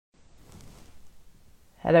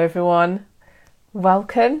Hello everyone,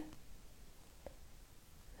 welcome.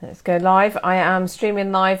 Let's go live. I am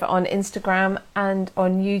streaming live on Instagram and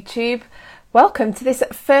on YouTube. Welcome to this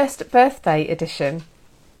first birthday edition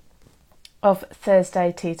of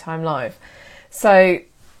Thursday Tea Time Live. So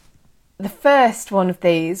the first one of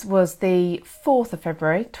these was the 4th of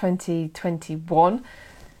February 2021.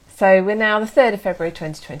 So we're now the 3rd of February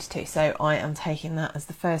 2022. So I am taking that as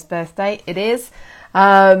the first birthday. It is.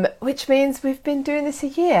 Which means we've been doing this a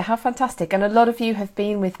year. How fantastic. And a lot of you have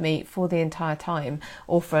been with me for the entire time,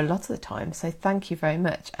 or for a lot of the time. So thank you very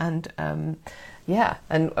much. And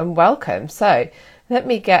and welcome. So let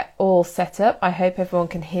me get all set up. I hope everyone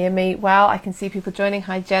can hear me well. I can see people joining.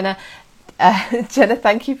 Hi, Jenna. Jenna,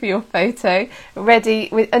 thank you for your photo.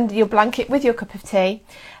 Ready under your blanket with your cup of tea.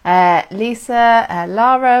 Lisa,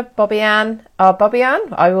 Lara, Bobby Ann. Bobby Ann,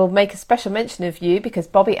 I will make a special mention of you because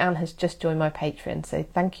Bobby Ann has just joined my Patreon. So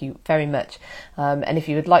thank you very much. And if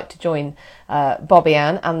you would like to join Bobby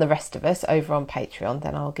Ann and the rest of us over on Patreon,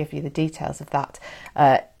 then I'll give you the details of that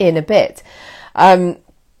in a bit. But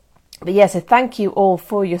yeah, so thank you all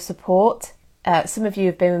for your support. Some of you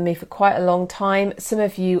have been with me for quite a long time. Some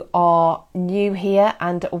of you are new here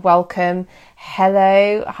and welcome.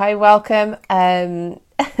 Hello. Hi, welcome.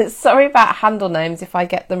 Sorry about handle names if I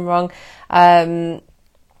get them wrong. Hello,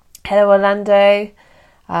 Orlando.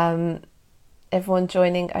 Everyone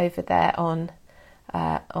joining over there on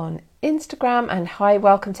Instagram, and hi,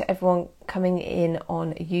 welcome to everyone coming in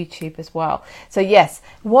on YouTube as well. So yes,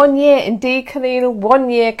 1 year indeed, Kalina, 1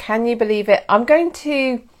 year. Can you believe it?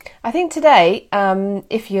 I think today,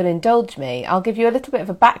 if you'll indulge me, I'll give you a little bit of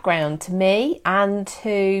a background to me and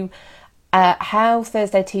to how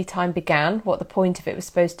Thursday Tea Time began, what the point of it was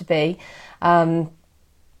supposed to be, and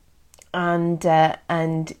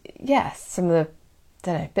yes, some of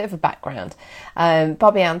the, bit of a background.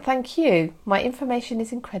 Bobby Ann, thank you. My information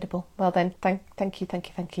is incredible. Well then, thank you.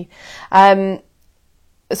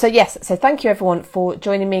 So yes, so thank you everyone for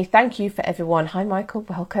joining me. Thank you for everyone. Hi Michael,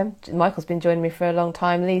 welcome. Michael's been joining me for a long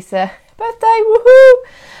time. Lisa, birthday,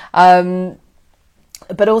 woohoo!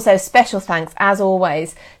 But also special thanks, as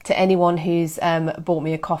always, to anyone who's bought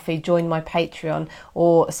me a coffee, joined my Patreon,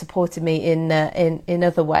 or supported me in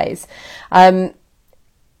other ways.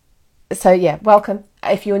 So yeah, welcome.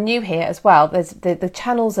 If you're new here as well, the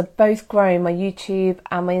channels are both growing. My YouTube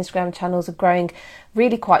and my Instagram channels are growing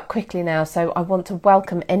really quite quickly now. So I want to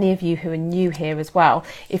welcome any of you who are new here as well.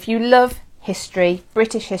 If you love history,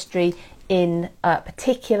 British history in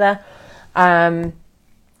particular, then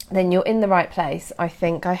you're in the right place. I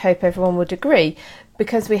hope everyone would agree,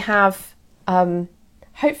 because we have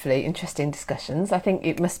hopefully interesting discussions. I think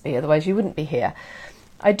it must be, otherwise you wouldn't be here.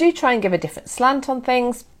 I do try and give a different slant on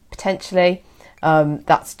things, potentially.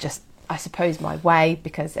 That's just, I suppose, my way,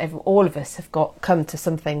 because all of us have come to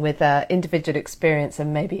something with individual experience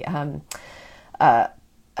and maybe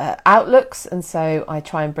outlooks, and so I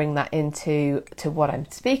try and bring that into what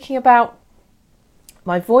I'm speaking about.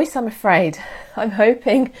 My voice, I'm afraid, I'm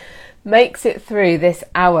hoping, makes it through this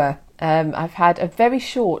hour. I've had a very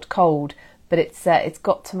short cold, but it's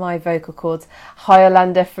got to my vocal cords. Hi,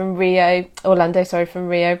 Orlando from Rio.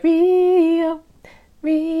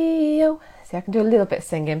 Rio. See, I can do a little bit of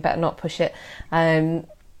singing, better not push it.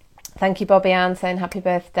 Thank you, Bobby Ann, saying happy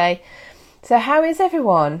birthday. So how is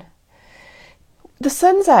everyone? The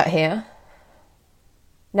sun's out here.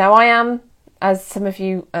 Now I am, as some of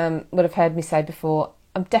you would have heard me say before,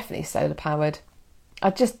 I'm definitely solar powered. I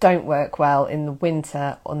just don't work well in the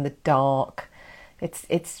winter on the dark.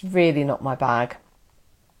 It's really not my bag.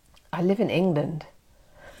 I live in England.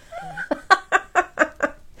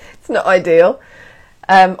 It's not ideal.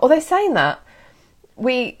 Although saying that,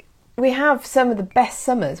 we have some of the best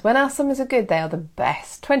summers. When our summers are good, they are the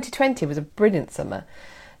best. 2020 was a brilliant summer.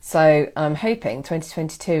 So I'm hoping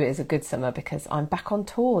 2022 is a good summer, because I'm back on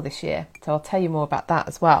tour this year. So I'll tell you more about that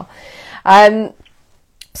as well.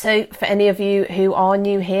 So for any of you who are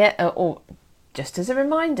new here, or just as a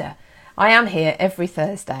reminder, I am here every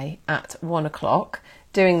Thursday at 1 o'clock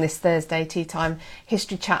doing this Thursday Tea Time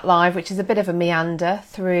History Chat Live, which is a bit of a meander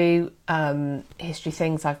through history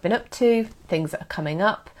things I've been up to, things that are coming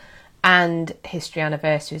up, and history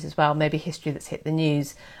anniversaries as well, maybe history that's hit the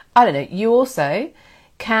news. I don't know. You also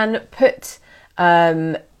can put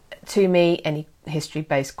to me any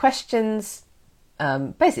history-based questions.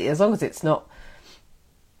 Basically, as long as it's not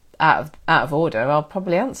out of order, I'll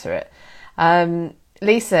probably answer it.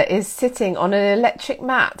 Lisa is sitting on an electric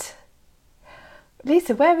mat.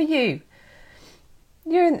 Lisa, where are you?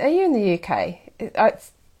 Are you in the UK?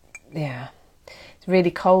 It's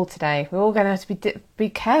really cold today. We're all going to have to be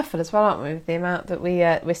careful as well, aren't we, with the amount that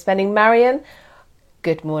we're spending. Marion,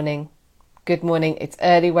 good morning. Good morning. It's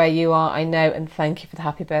early where you are, I know, and thank you for the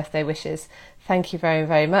happy birthday wishes. Thank you very,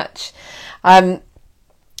 very much.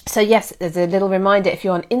 So yes, there's a little reminder, if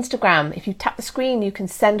you're on Instagram, if you tap the screen, you can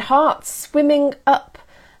send hearts swimming up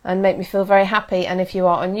and make me feel very happy. And if you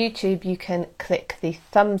are on YouTube, you can click the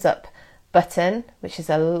thumbs up button, which is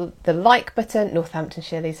the like button.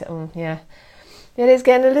 Northamptonshire, yeah. It is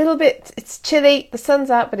getting a little bit, it's chilly. The sun's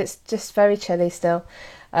out, but it's just very chilly still.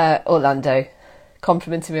 Orlando,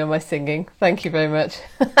 complimenting me on my singing. Thank you very much.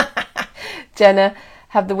 Jenna,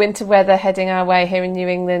 have the winter weather heading our way here in New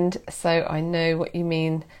England, so I know what you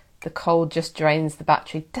mean. The cold just drains the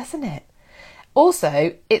battery, doesn't it?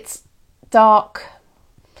 Also, it's dark.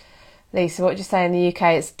 Lisa, what would you say in the UK?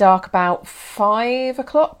 It's dark about 5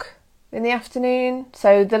 o'clock in the afternoon.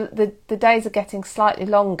 So the days are getting slightly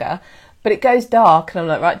longer, but it goes dark and I'm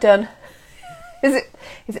like, right, done. Is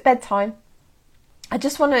it bedtime? I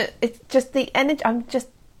just want to, it's just the energy. I'm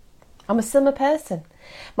a summer person.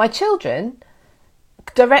 My children,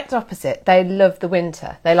 direct opposite, they love the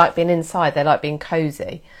winter. They like being inside. They like being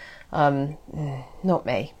cosy. Not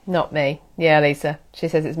me. Yeah, Lisa. She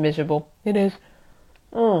says it's miserable. It is.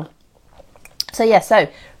 So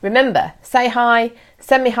remember, say hi,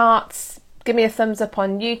 send me hearts, give me a thumbs up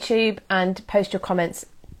on YouTube, and post your comments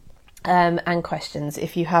and questions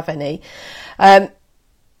if you have any.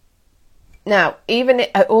 Now,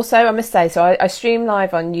 also, I must say, so I stream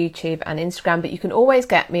live on YouTube and Instagram, but you can always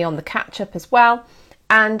get me on the catch-up as well.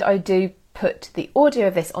 And I do put the audio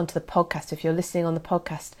of this onto the podcast. If you're listening on the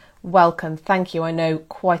podcast, welcome. Thank you. I know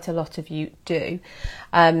quite a lot of you do.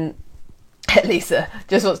 Lisa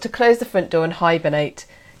just wants to close the front door and hibernate.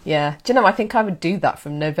 Yeah. Do you know, I think I would do that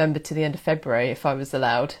from November to the end of February if I was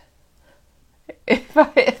allowed.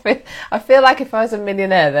 I feel like if I was a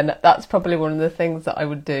millionaire, then that's probably one of the things that I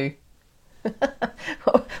would do.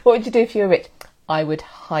 What would you do if you were rich? I would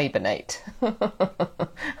hibernate. I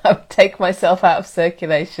would take myself out of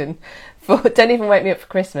circulation. Don't even wake me up for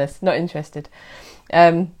Christmas. Not interested.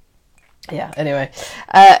 Yeah, anyway.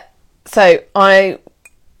 So I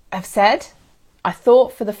have said, I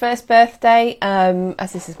thought for the first birthday,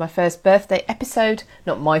 as this is my first birthday episode,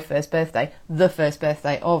 not my first birthday, the first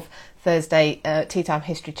birthday of Thursday Tea Time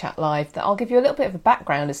History Chat Live, that I'll give you a little bit of a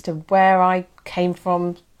background as to where I came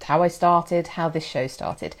from, how I started, how this show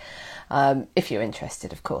started, if you're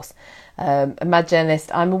interested, of course. A mad journalist,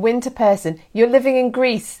 I'm a winter person. You're living in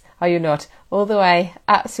Greece, are you not? All the way,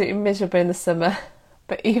 absolutely miserable in the summer.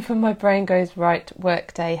 But even my brain goes, right,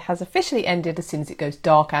 work day has officially ended as soon as it goes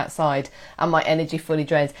dark outside and my energy fully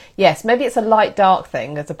drains. Yes, maybe it's a light dark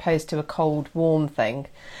thing as opposed to a cold warm thing.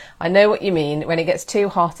 I know what you mean. When it gets too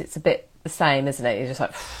hot, it's a bit the same, isn't it? You're just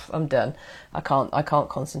like, I'm done. I can't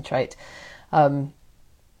concentrate. But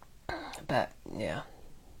yeah,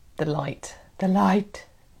 the light.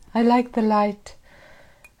 I like the light.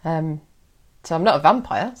 So I'm not a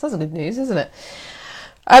vampire. So that's good news, isn't it?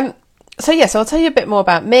 So I'll tell you a bit more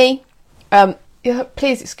about me.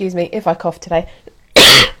 Please excuse me if I cough today,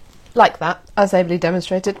 like that, as ably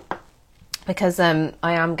demonstrated, because I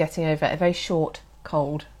am getting over a very short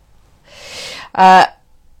cold. Right,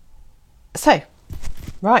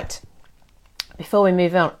 before we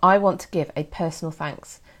move on, I want to give a personal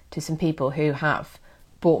thanks to some people who have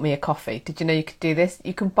bought me a coffee. Did you know you could do this?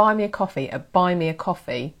 You can buy me a coffee at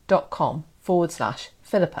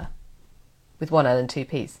buymeacoffee.com/Philippa with one L and two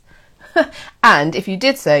P's. And if you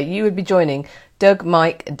did so, you would be joining Doug,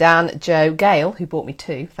 Mike, Dan, Joe, Gail, who bought me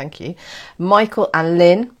two, thank you, Michael and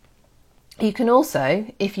Lynn. You can also,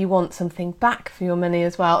 if you want something back for your money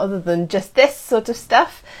as well, other than just this sort of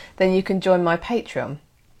stuff, then you can join my Patreon,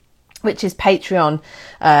 which is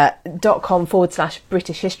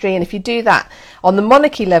patreon.com/British History. And if you do that, on the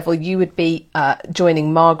monarchy level, you would be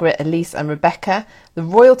joining Margaret, Elise and Rebecca. The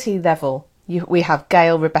royalty level, we have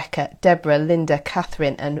Gail, Rebecca, Deborah, Linda,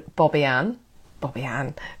 Catherine and Bobby Ann,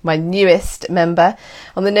 my newest member.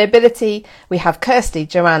 On the nobility, we have Kirsty,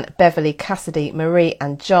 Joanne, Beverly, Cassidy, Marie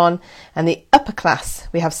and John. And the upper class,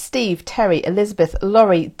 we have Steve, Terry, Elizabeth,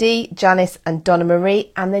 Laurie, Dee, Janice and Donna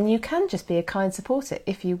Marie. And then you can just be a kind supporter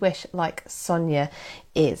if you wish, like Sonia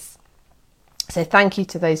is. So thank you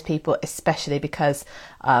to those people, especially because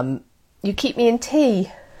you keep me in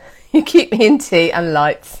tea. You keep me in tea and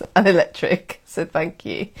lights and electric. So thank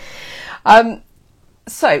you.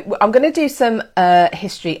 So I'm going to do some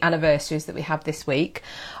history anniversaries that we have this week.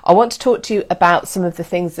 I want to talk to you about some of the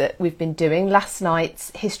things that we've been doing. Last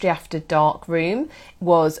night's History After Dark room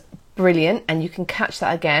was brilliant and you can catch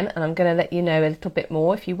that again. And I'm going to let you know a little bit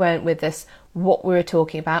more, if you weren't with us, what we were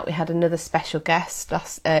talking about. We had another special guest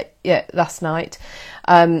last night,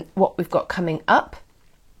 what we've got coming up.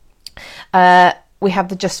 we have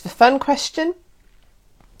the Just for Fun question.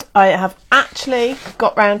 I have actually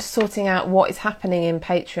got round to sorting out what is happening in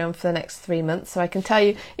Patreon for the next 3 months. So I can tell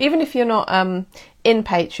you, even if you're not in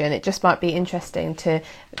Patreon, it just might be interesting to,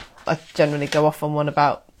 I generally go off on one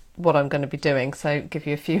about what I'm going to be doing. So give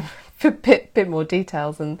you a few bit more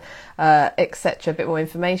details and etc., a bit more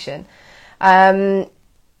information.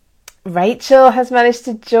 Rachel has managed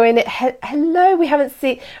to join it. Hello, we haven't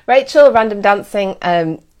seen Rachel, Random Dancing.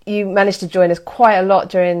 You managed to join us quite a lot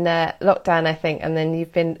during lockdown, I think, and then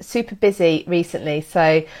you've been super busy recently.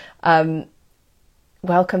 So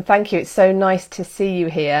welcome, thank you. It's so nice to see you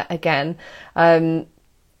here again.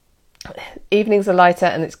 Evenings are lighter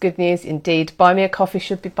and it's good news indeed. Buy me a coffee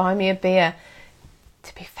should be buy me a beer.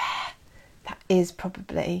 To be fair, that is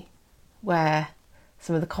probably where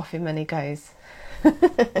some of the coffee money goes.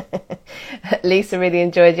 Lisa really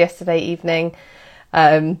enjoyed yesterday evening,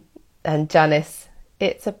 and Janice,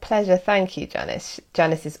 it's a pleasure. Thank you, Janice.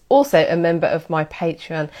 Janice is also a member of my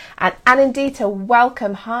Patreon. And Anandita,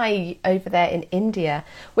 welcome. Hi over there in India.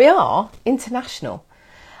 We are international.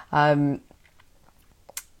 Reza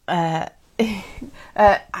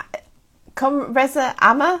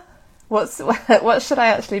Amma, what should I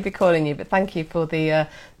actually be calling you? But thank you for the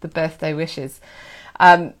birthday wishes.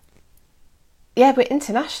 Yeah, we're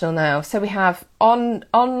international now. So we have online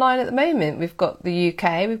at the moment. We've got the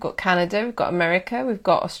UK, we've got Canada, we've got America, we've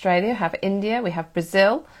got Australia, we have India, we have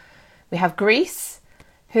Brazil, we have Greece.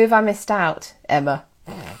 Who have I missed out? Emma.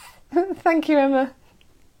 Thank you, Emma.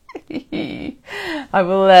 I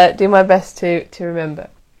will do my best to remember.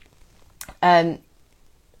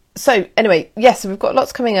 So anyway, yes, so we've got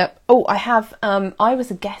lots coming up. Oh, I have. I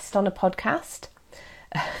was a guest on a podcast.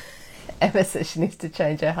 Emma says she needs to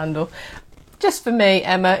change her handle. Just for me,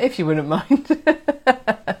 Emma, if you wouldn't mind.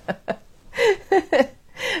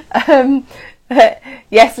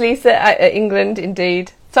 Yes, Lisa, England,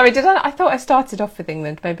 indeed. Sorry, did I thought I started off with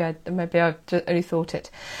England. Maybe I just only thought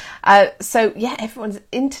it. So yeah, everyone's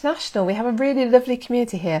international. We have a really lovely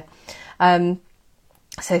community here. So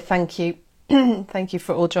thank you. Thank you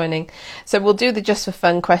for all joining. So we'll do the Just for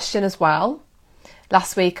Fun question as well.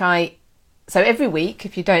 Last week so every week,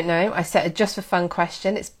 if you don't know, I set a Just for Fun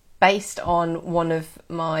question. It's based on one of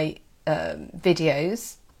my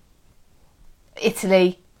videos.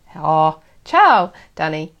 Italy. Oh, ciao,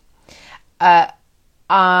 Danny. Yeah,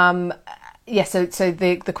 so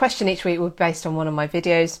the question each week will be based on one of my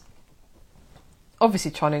videos.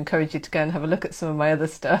 Obviously trying to encourage you to go and have a look at some of my other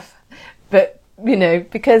stuff. But, you know,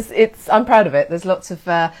 because I'm proud of it. There's lots of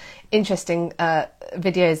interesting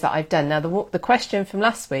videos that I've done. Now, the question from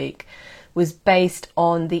last week was based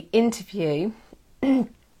on the interview.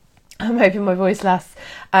 I'm hoping my voice lasts.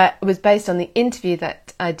 Was based on the interview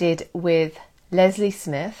that I did with Leslie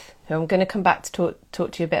Smith, who I'm going to come back to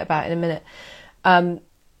talk to you a bit about in a minute.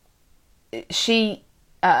 She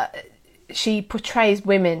portrays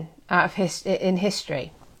women out of in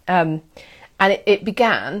history, and it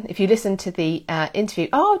began. If you listen to the interview,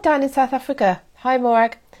 down in South Africa. Hi,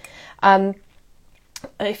 Morag.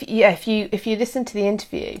 If you listen to the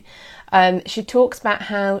interview, she talks about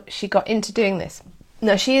how she got into doing this.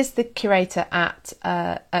 No, she is the curator at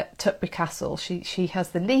Tutbury Castle. She has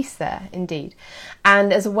the lease there, indeed.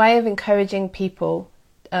 And as a way of encouraging people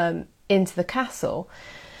into the castle,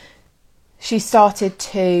 she started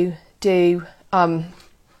to do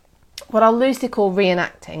what I'll loosely call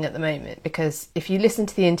reenacting at the moment, because if you listen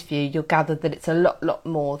to the interview, you'll gather that it's a lot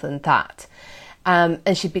more than that.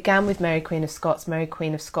 And she began with Mary Queen of Scots. Mary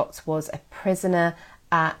Queen of Scots was a prisoner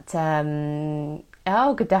at...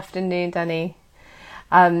 good afternoon, Danny.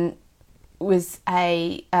 Was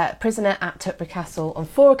a prisoner at Tutbury Castle on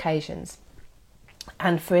 4 occasions,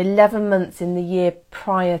 and for 11 months in the year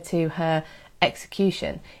prior to her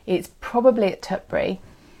execution. It's probably at Tutbury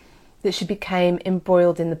that she became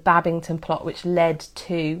embroiled in the Babington plot, which led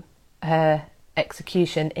to her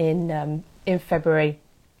execution in February.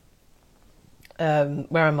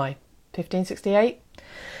 Where am I? 1568.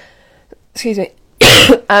 Excuse me.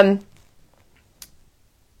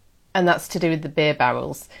 And that's to do with the beer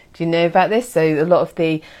barrels. Do you know about this? So a lot of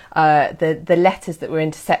the letters that were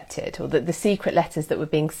intercepted, or the secret letters that were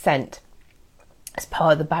being sent as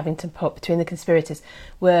part of the Babington plot between the conspirators,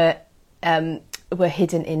 were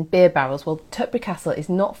hidden in beer barrels. Well, Tutbury Castle is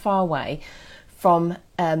not far away from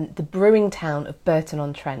the brewing town of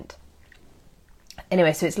Burton-on-Trent.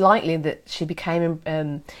 Anyway, so it's likely that she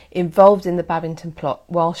became involved in the Babington plot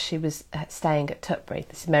while she was staying at Tutbury.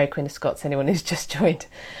 This is Mary Queen of Scots, anyone who's just joined.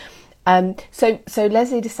 So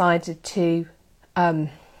Leslie decided to, so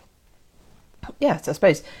I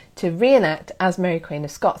suppose, to reenact as Mary Queen of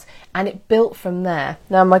Scots, and it built from there.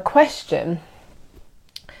 Now, my question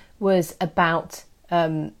was about,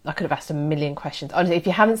 I could have asked a million questions. Honestly, if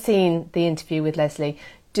you haven't seen the interview with Leslie,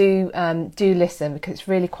 do listen, because it's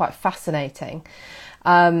really quite fascinating.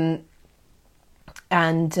 And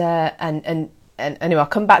anyway, I'll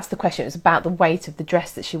come back to the question. It was about the weight of the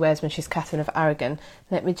dress that she wears when she's Catherine of Aragon.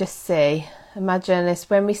 Let me just see. Imagine this.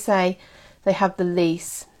 When we say they have the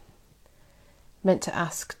lease, meant to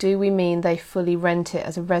ask, do we mean they fully rent it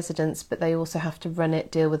as a residence, but they also have to run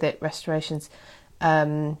it, deal with it, restorations,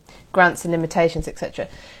 grants and limitations, etc.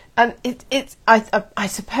 I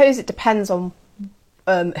suppose it depends on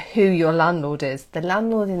who your landlord is. The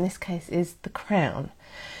landlord in this case is the Crown.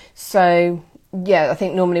 So yeah, I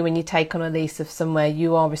think normally when you take on a lease of somewhere,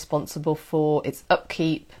 you are responsible for its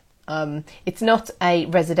upkeep. It's not a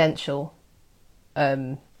residential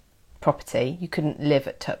property. You couldn't live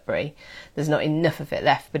at Tutbury. There's not enough of it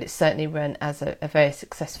left, but it's certainly run as a very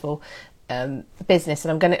successful business.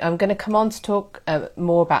 And I'm going to come on to talk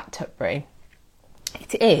more about Tutbury.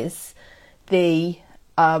 It is the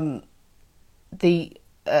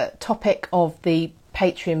topic of the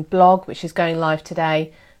Patreon blog, which is going live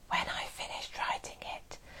today when I finished writing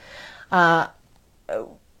it.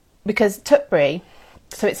 Because Tutbury,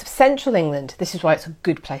 so it's central England. This is why it's a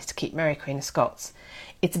good place to keep Mary Queen of Scots.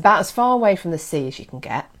 It's about as far away from the sea as you can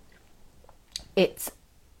get. It's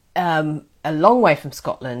a long way from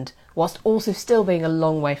Scotland, whilst also still being a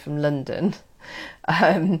long way from London.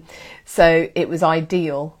 So it was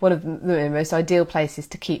ideal, one of the most ideal places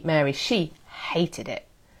to keep Mary. She hated it.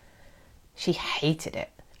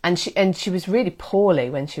 And she was really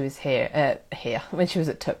poorly when she was here when she was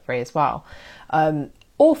at Tutbury as well.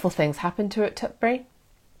 Awful things happened to her at Tutbury.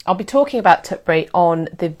 I'll be talking about Tutbury on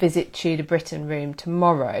the Visit Tudor Britain room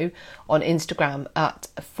tomorrow on Instagram at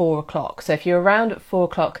 4:00. So if you're around at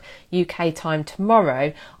 4:00 UK time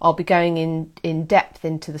tomorrow, I'll be going in depth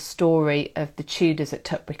into the story of the Tudors at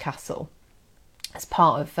Tutbury Castle as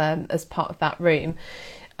part of that room.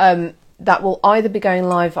 That will either be going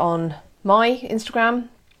live on my Instagram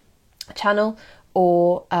channel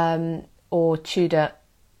or Tudor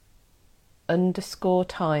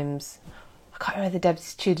 _times. I can't remember the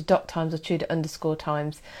Deb's Tudor.times or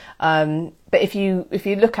Tudor_times. But if you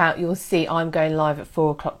look out, you'll see I'm going live at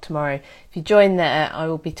 4:00 tomorrow. If you join there, I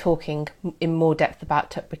will be talking in more depth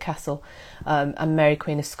about Tutbury Castle and Mary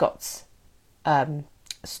Queen of Scots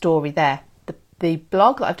story there. The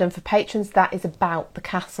blog that I've done for patrons, that is about the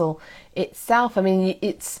castle itself. I mean,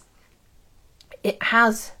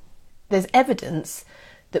 there's evidence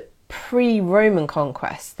that pre-Roman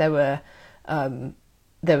conquest there was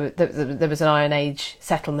an Iron Age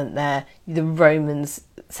settlement there. The Romans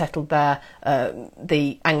settled there.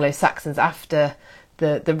 The Anglo-Saxons, after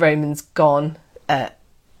the Romans gone, had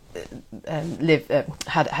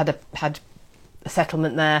a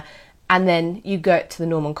settlement there. And then you go to the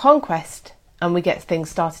Norman conquest, and we get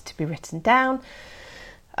things started to be written down.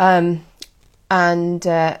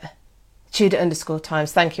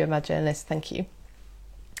 Tudor_times. Thank you, my journalist. Thank you.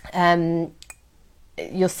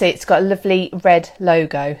 You'll see it's got a lovely red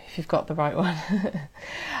logo if you've got the right one.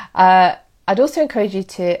 I'd also encourage you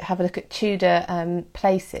to have a look at Tudor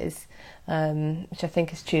Places, which I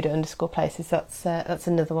think is Tudor_places. That's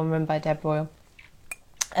another one run by Deb Royal.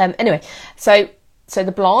 Anyway, so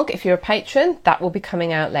the blog, if you're a patron, that will be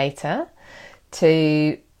coming out later.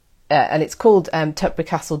 And it's called Tutbury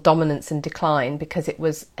Castle Dominance and Decline, because it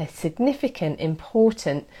was a significant,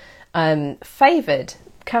 important, favoured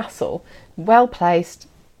castle, well placed.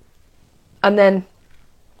 And then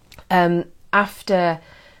after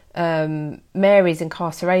Mary's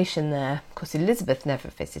incarceration there, of course Elizabeth never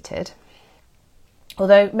visited,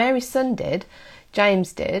 although Mary's son did,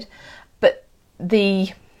 James did, but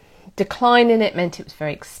the decline in it meant it was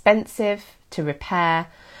very expensive to repair.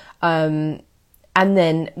 And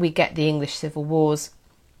then we get the English Civil Wars,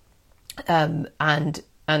 and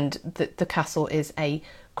the castle is a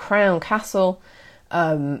crown castle.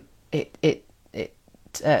 It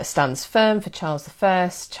stands firm for Charles I.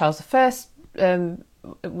 Charles I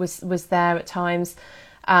was there at times.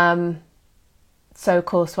 So of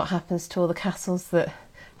course, what happens to all the castles that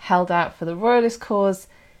held out for the royalist cause?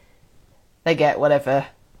 They get whatever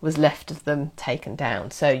was left of them taken down.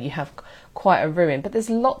 So you have quite a ruin, but there's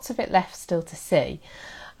lots of it left still to see.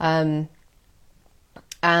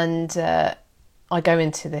 I go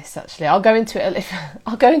into this actually. I'll go into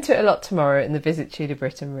it a lot tomorrow in the Visit Tudor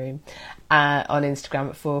Britain room on Instagram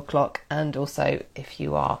at 4:00, and also if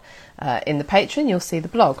you are in the Patreon, you'll see the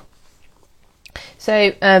blog.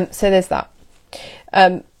 So there's that.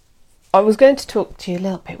 I was going to talk to you a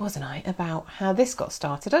little bit, wasn't I, about how this got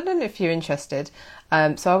started. I don't know if you're interested,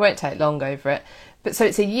 so I won't take long over it. But so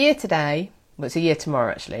it's a year today, well, it's a year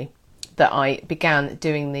tomorrow actually, that I began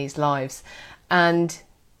doing these lives. And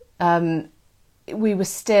we were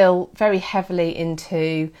still very heavily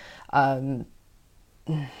into, I'm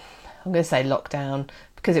going to say lockdown,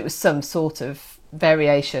 because it was some sort of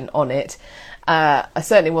variation on it. I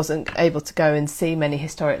certainly wasn't able to go and see many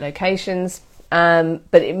historic locations,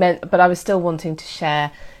 but I was still wanting to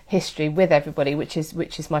share history with everybody, which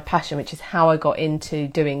is my passion, which is how I got into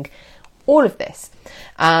doing all of this.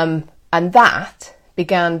 And that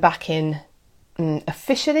began back in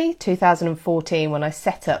officially 2014, when I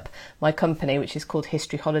set up my company, which is called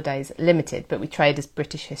History Holidays Limited, but we trade as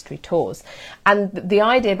British History Tours. And the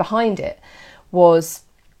idea behind it was,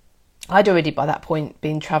 I'd already by that point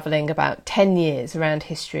been travelling about 10 years around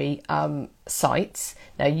history sites.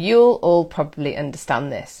 Now, you'll all probably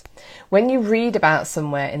understand this. When you read about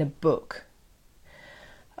somewhere in a book,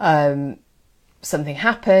 something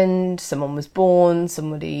happened, someone was born,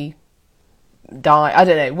 somebody died, I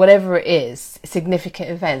don't know, whatever it is, significant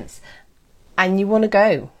events, and you want to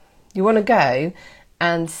go. You want to go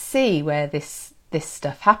and see where this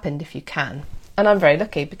stuff happened if you can. And I'm very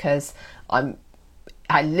lucky because I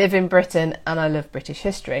live in Britain and I love British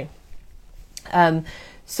history.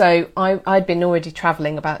 So I'd been already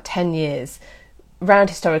travelling about 10 years around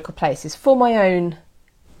historical places for my own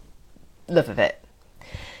love of it.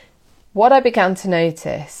 What I began to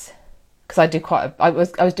notice, because I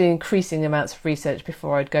was doing increasing amounts of research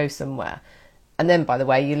before I'd go somewhere. And then, by the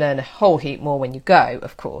way, you learn a whole heap more when you go,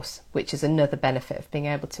 of course, which is another benefit of being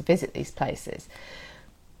able to visit these places.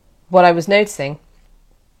 What I was noticing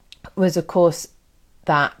was, of course,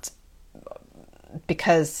 that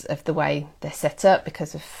because of the way they're set up,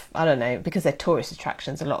 because they're tourist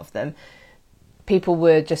attractions, a lot of them, people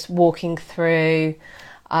were just walking through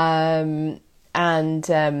and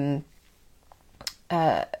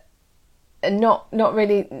not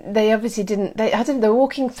really, they obviously didn't, they're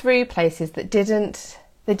walking through places that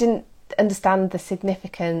they didn't understand the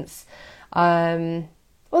significance, or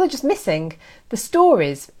they're just missing the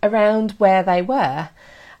stories around where they were.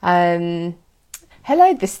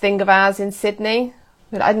 Hello, this thing of ours in Sydney.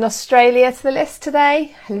 We're adding Australia to the list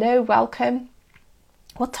today. Hello, welcome.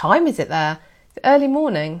 What time is it there? Is it early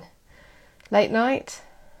morning? Late night?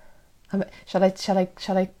 Shall I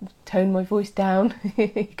tone my voice down?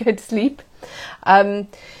 Go to sleep. So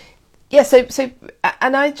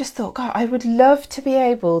and I just thought, God, I would love to be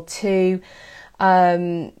able to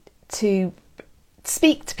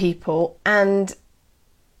speak to people and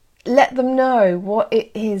let them know what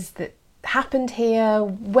it is that happened here,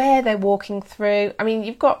 where they're walking through. I mean,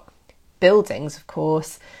 you've got buildings, of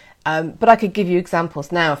course, but I could give you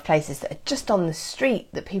examples now of places that are just on the street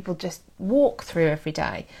that people just walk through every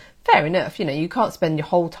day. Fair enough, you can't spend your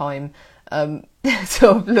whole time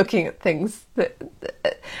sort of looking at things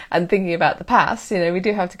and thinking about the past. We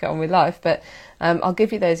do have to get on with life, but I'll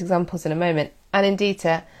give you those examples in a moment. And indeed,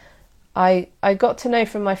 I got to know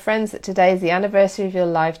from my friends that today is the anniversary of your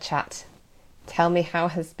live chat. Tell me, how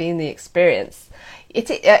has been the experience?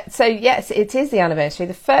 So yes, it is the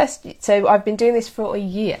anniversary. So I've been doing this for a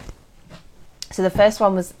year. So the first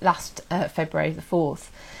one was last February the 4th.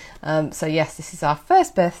 So yes, this is our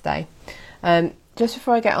first birthday. Just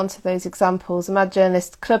before I get onto those examples, a Mad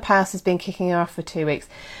Journalist, Clubhouse has been kicking off for 2 weeks.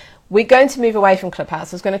 We're going to move away from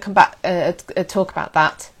Clubhouse. I was going to come back talk about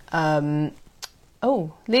that.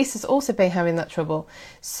 Lisa's also been having that trouble.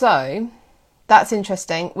 So that's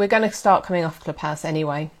interesting. We're going to start coming off Clubhouse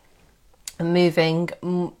anyway and moving,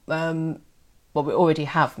 we already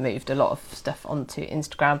have moved a lot of stuff onto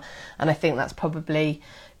Instagram, and I think that's probably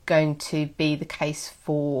going to be the case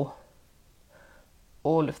for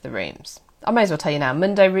all of the rooms. I may as well tell you now,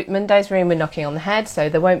 Monday's room we're knocking on the head, so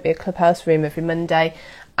there won't be a Clubhouse room every Monday,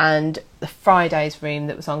 and the Friday's room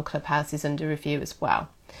that was on Clubhouse is under review as well.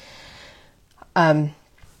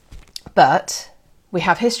 But we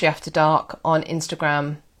have History After Dark on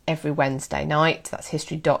Instagram every Wednesday night. That's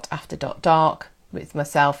history.after.dark with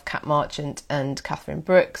myself, Kat Marchant and Catherine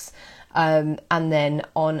Brooks. And then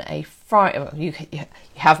on a Friday, you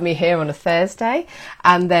have me here on a Thursday.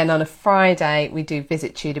 And then on a Friday, we do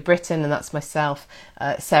Visit Tudor Britain. And that's myself,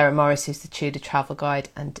 Sarah Morris, who's the Tudor Travel Guide,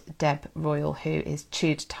 and Deb Royal, who is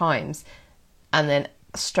Tudor Times. And then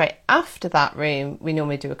straight after that room, we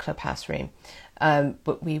normally do a Clubhouse room.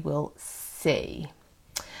 But we will see.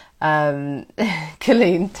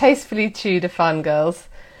 Colleen, tastefully Tudor fangirls.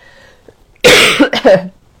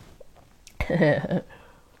 I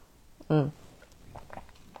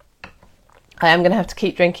am going to have to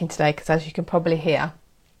keep drinking today because, as you can probably hear,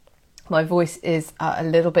 my voice is a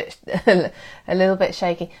little bit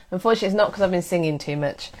shaky. Unfortunately, it's not because I've been singing too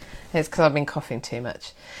much. It's because I've been coughing too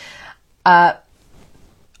much.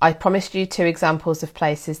 I promised you 2 examples of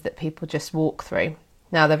places that people just walk through.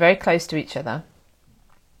 Now, they're very close to each other,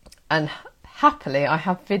 and happily I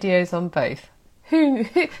have videos on both. Who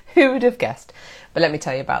would have guessed? But let me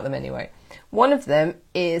tell you about them anyway. One of them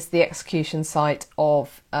is the execution site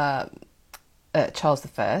of Charles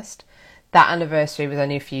I. That anniversary was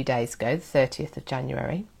only a few days ago, the 30th of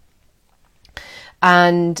January.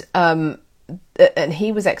 And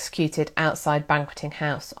he was executed outside Banqueting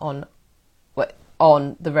House on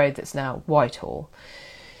the road that's now Whitehall.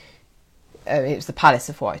 It was the Palace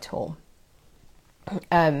of Whitehall.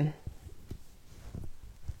 The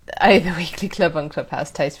Weekly Club on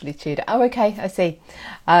Clubhouse, Tastefully Tudor. Oh, okay, I see.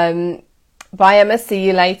 Bye, Emma. See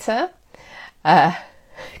you later.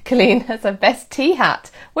 Colleen has her best tea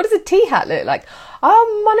hat. What does a tea hat look like?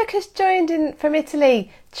 Oh, Monica's joined in from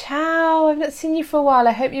Italy. Ciao. I've not seen you for a while.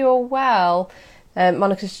 I hope you're all well.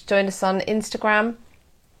 Monica's joined us on Instagram.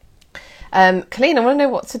 Colleen, I want to know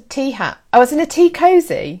what's a tea hat. Oh, it's in a tea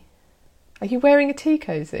cosy. Are you wearing a tea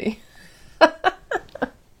cosy?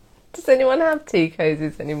 Does anyone have tea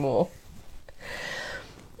cozies anymore?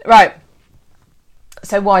 Right.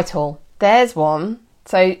 So Whitehall. There's one.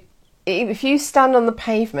 So if you stand on the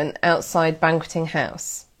pavement outside Banqueting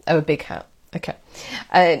House, a big hat. Okay.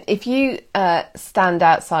 If you stand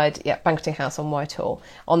outside Banqueting House on Whitehall,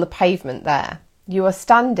 on the pavement there, you are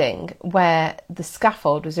standing where the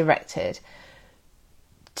scaffold was erected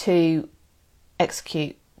to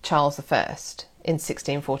execute Charles I in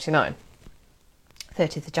 1649,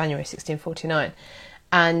 30th of January 1649.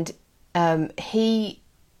 And he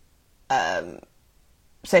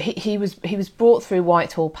was brought through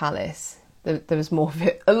Whitehall Palace. There was more of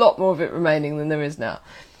it, a lot more of it remaining than there is now.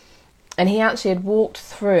 And he actually had walked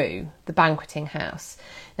through the Banqueting House.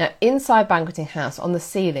 Now, inside Banqueting House, on the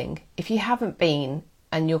ceiling, if you haven't been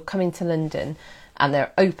and you're coming to London and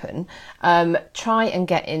they're open, try and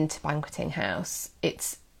get into Banqueting House.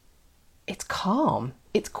 It's calm.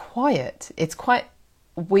 It's quiet. It's quite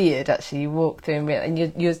weird, actually. You walk through and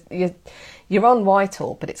you're on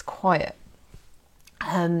Whitehall, but it's quiet.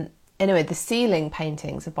 Anyway, the ceiling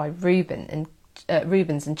paintings are by Rubens,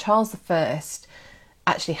 and Charles I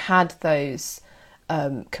actually had those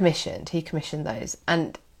commissioned. He commissioned those,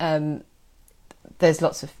 and there's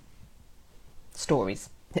lots of stories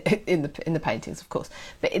in the paintings, of course.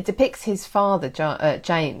 But it depicts his father,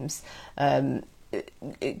 James,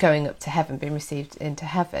 going up to heaven, being received into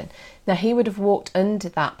heaven. Now, he would have walked under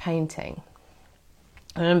that painting.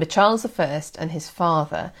 I remember Charles I and his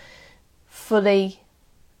father fully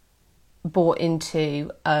bought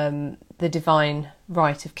into the divine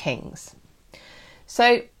right of kings.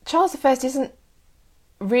 So Charles I isn't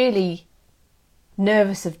really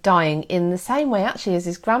nervous of dying in the same way, actually, as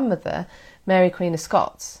his grandmother, Mary Queen of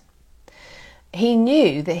Scots. He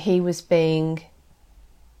knew that he was being,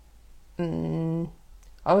 I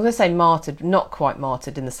was going to say martyred, not quite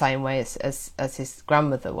martyred in the same way as his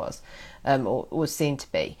grandmother was, or was seen to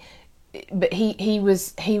be. But he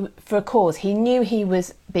was for a cause. He knew he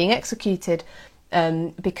was being executed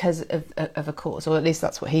because of a cause, or at least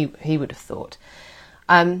that's what he would have thought.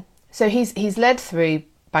 So he's led through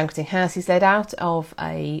Banqueting House. He's led out of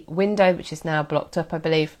a window which is now blocked up, I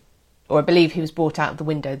believe, or I believe he was brought out of the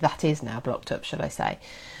window that is now blocked up, shall I say,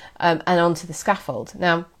 and onto the scaffold.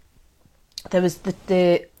 Now, there was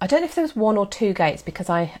the I don't know if there was 1 or 2 gates, because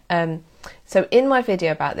so in my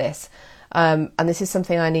video about this. And this is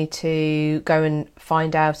something I need to go and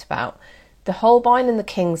find out about. The Holbein and the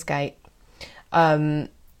Kingsgate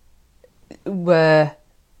were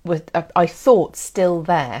I thought still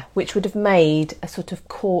there, which would have made a sort of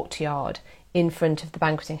courtyard in front of the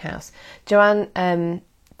Banqueting House. Joanne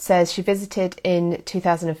says she visited in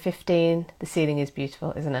 2015. The ceiling is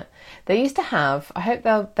beautiful, isn't it? They used to have, I hope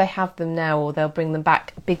they have them now, or they'll bring them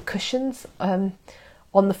back, big cushions on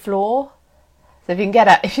the floor. So if you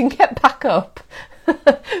can get back up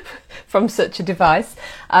from such a device,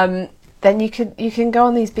 then you can go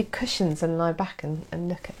on these big cushions and lie back and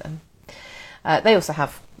look at them. They also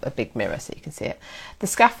have a big mirror so you can see it. The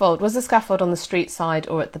scaffold, was the scaffold on the street side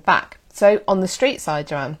or at the back? So on the street side,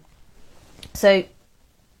 Joanne. So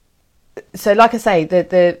like I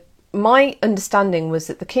say, my understanding was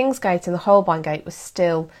that the Kingsgate and the Holbein Gate was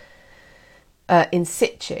still in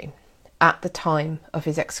situ at the time of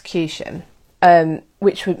his execution.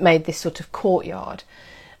 Which made this sort of courtyard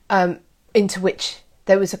into which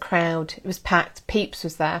there was a crowd. It was packed. Pepys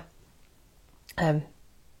was there, the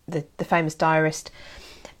famous diarist.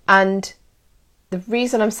 And the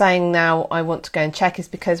reason I'm saying now I want to go and check is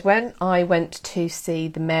because when I went to see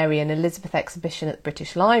the Mary and Elizabeth exhibition at the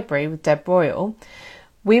British Library with Deb Royal,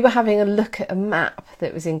 we were having a look at a map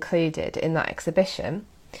that was included in that exhibition,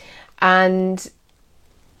 and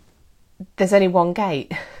there's only one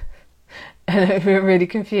gate. And we were really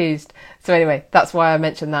confused. So anyway, that's why I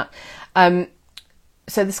mentioned that.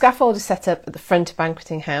 So the scaffold is set up at the front of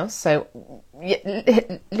Banqueting House, so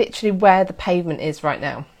literally where the pavement is right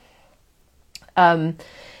now.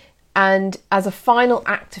 And as a final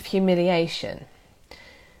act of humiliation,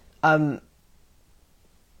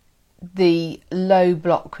 the low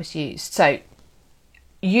block was used. So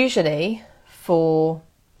usually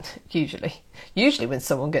when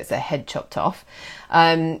someone gets their head chopped off,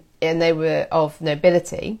 and they were of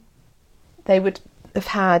nobility, they would have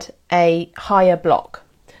had a higher block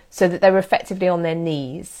so that they were effectively on their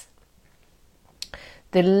knees.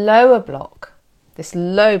 The lower block, this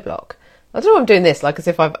low block, I don't know why I'm doing this like as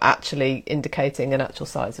if I'm actually indicating an actual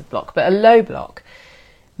size of block, but a low block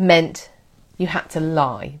meant you had to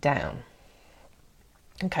lie down.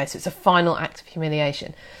 Okay, so it's a final act of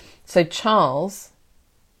humiliation. So Charles,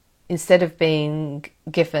 instead of being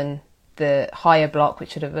given the higher block,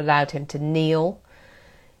 which would have allowed him to kneel,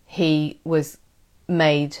 he was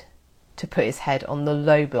made to put his head on the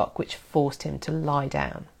low block, which forced him to lie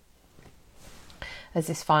down as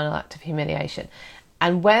this final act of humiliation.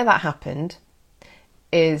 And where that happened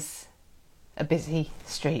is a busy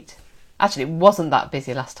street. Actually, it wasn't that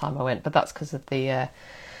busy last time I went, but that's because of the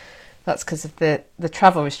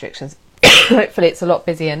travel restrictions. Hopefully it's a lot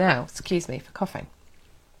busier now. Excuse me for coughing.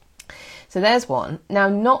 So there's one. Now,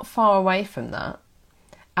 not far away from that,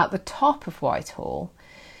 at the top of Whitehall,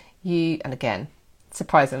 and again,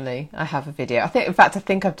 surprisingly, I have a video. I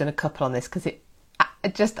think I've done a couple on this because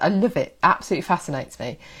I love it. Absolutely fascinates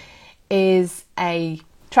me. Is a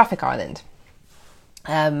traffic island.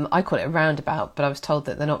 I call it a roundabout, but I was told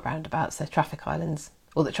that they're not roundabouts, they're traffic islands.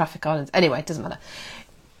 Or that traffic islands. Anyway, it doesn't matter.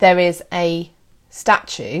 There is a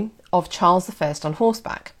statue of Charles I on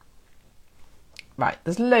horseback. Right,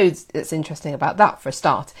 there's loads that's interesting about that for a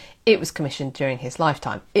start. It was commissioned during his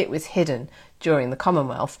lifetime. It was hidden during the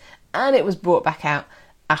Commonwealth, and it was brought back out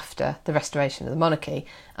after the restoration of the monarchy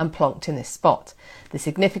and plonked in this spot. The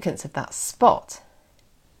significance of that spot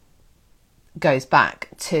goes back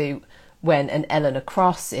to when an Eleanor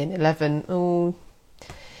Cross in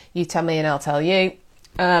you tell me and I'll tell you,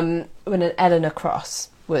 when an Eleanor Cross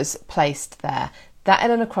was placed there. That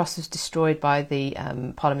Eleanor Cross was destroyed by the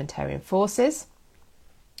Parliamentarian forces.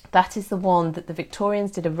 That is the one that the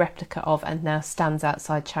Victorians did a replica of and now stands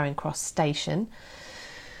outside Charing Cross Station.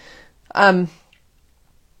 But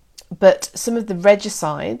some of the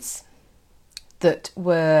regicides that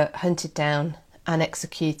were hunted down and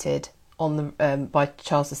executed by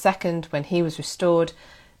Charles II when he was restored,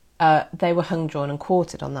 they were hung, drawn and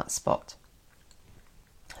quartered on that spot.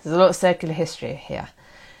 There's a lot of circular history here.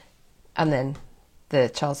 And then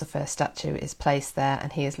the Charles I statue is placed there,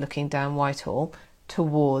 and he is looking down Whitehall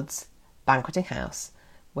towards Banqueting House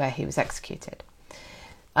where he was executed.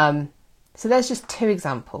 So there's just two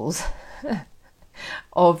examples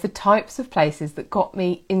of the types of places that got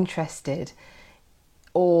me interested,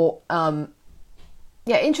 or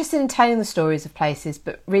interested in telling the stories of places,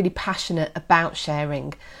 but really passionate about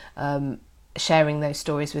sharing those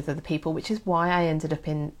stories with other people, which is why I ended up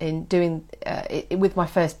in doing it with my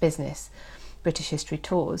first business, British History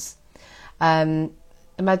Tours.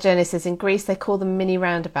 Imagine says in Greece they call them mini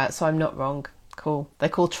roundabouts, so I'm not wrong. Cool. They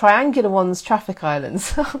call triangular ones traffic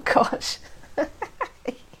islands. Oh gosh.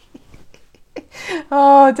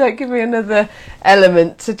 Oh, don't give me another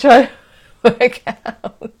element to try and work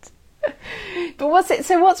out. But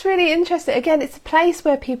what's really interesting, again, it's a place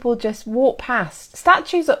where people just walk past.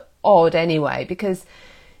 Statues are odd anyway, because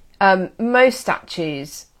most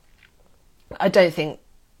statues, I don't think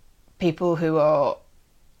people who are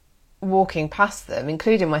walking past them,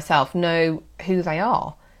 including myself, know who they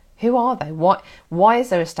are. Who are they? Why is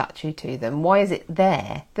there a statue to them? Why is it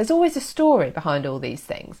there? There's always a story behind all these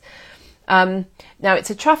things. Now, it's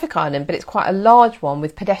a traffic island, but it's quite a large one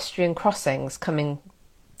with pedestrian crossings coming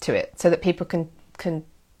to it, so that people can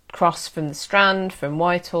cross from the Strand, from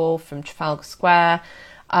Whitehall, from Trafalgar Square,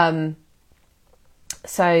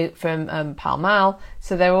 so from Pall Mall.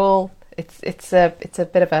 So they're all, it's a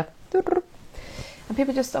bit of a, and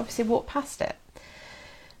people just obviously walk past it.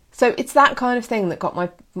 So it's that kind of thing that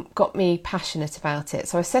got me passionate about it.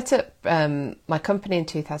 So I set up my company in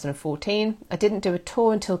 2014. I didn't do a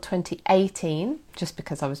tour until 2018, just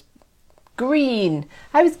because I was green,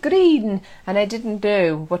 and I didn't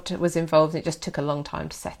know what was involved. It just took a long time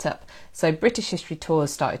to set up. So British History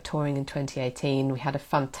Tours started touring in 2018. We had a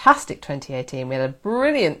fantastic 2018. We had a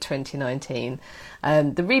brilliant 2019.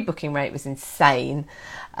 The rebooking rate was insane.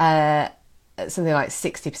 something like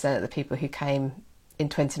 60% of the people who came in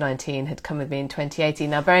 2019 had come with me in 2018.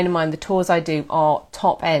 Now, bearing in mind the tours I do are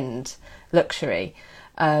top end luxury,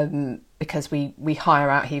 because we hire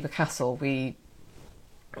out Hever Castle. We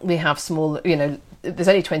have small, there's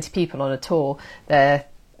only 20 people on a tour. They're,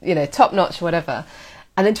 top notch, whatever.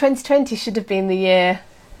 And then 2020 should have been the year.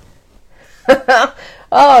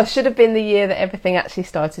 Should have been the year that everything actually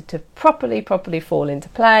started to properly fall into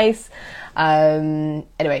place.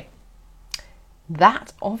 Anyway,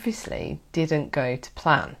 that obviously didn't go to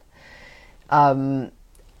plan. And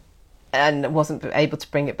wasn't able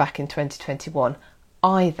to bring it back in 2021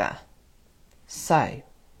 either. So,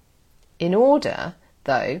 in order,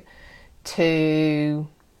 though, to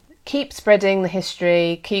keep spreading the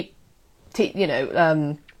history, keep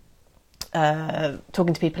talking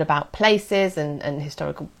to people about places and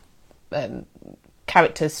historical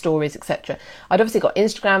characters, stories, etc. I'd obviously got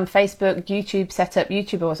Instagram, Facebook, YouTube set up.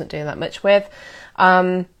 YouTube I wasn't doing that much with.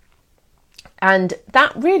 And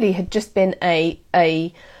that really had just been a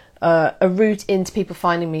route into people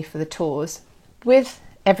finding me for the tours. With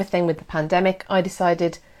everything with the pandemic, I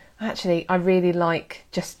decided, actually, I really like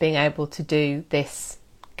just being able to do this,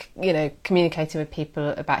 communicating with people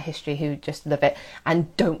about history who just love it.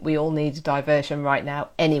 And don't we all need a diversion right now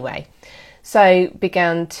anyway? So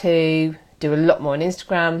began to do a lot more on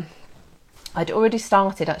Instagram. I'd already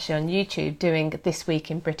started actually on YouTube doing This Week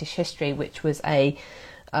in British History, which was a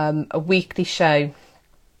weekly show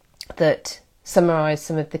that summarised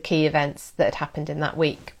some of the key events that had happened in that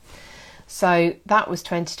week. So that was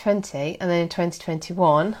 2020, and then in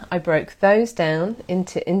 2021 I broke those down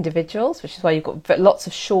into individuals, which is why you've got lots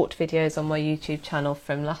of short videos on my YouTube channel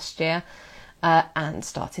from last year, and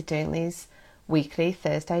started doing these weekly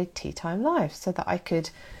Thursday Tea Time Live so that I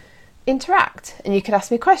could interact and you could ask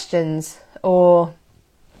me questions or,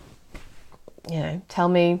 tell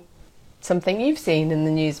me something you've seen in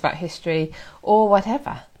the news about history or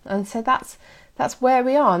whatever. And so that's where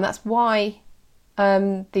we are, and that's why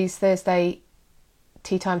these Thursday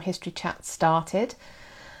Tea Time History Chats started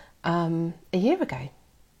a year ago.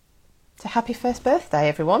 So happy first birthday,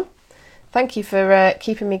 everyone. Thank you for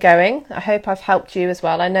keeping me going. I hope I've helped you as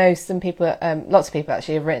well. I know some people, lots of people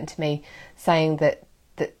actually have written to me saying that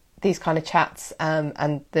these kind of chats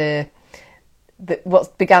and the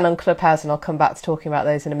what began on Clubhouse, and I'll come back to talking about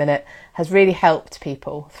those in a minute, has really helped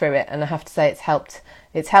people through it. And I have to say it's helped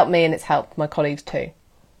me and it's helped my colleagues too.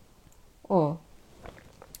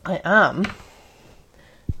 I am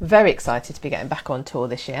very excited to be getting back on tour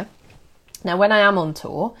this year. Now, when I am on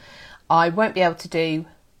tour, I won't be able to do,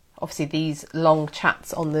 obviously, these long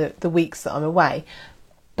chats on the weeks that I'm away,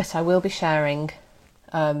 but I will be sharing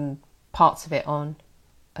parts of it on,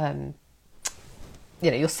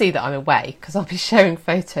 you'll see that I'm away because I'll be sharing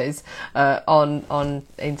photos on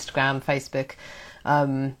Instagram, Facebook.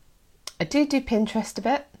 I do Pinterest a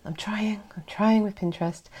bit. I'm trying with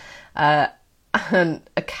Pinterest. And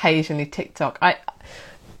occasionally TikTok. I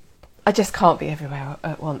just can't be everywhere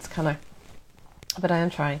at once, can I? But I am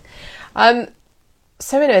trying.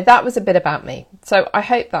 So anyway, that was a bit about me. So I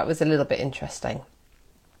hope that was a little bit interesting.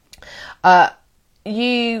 Let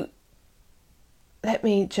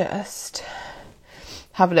me just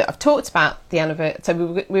have a look. I've talked about the anniversary.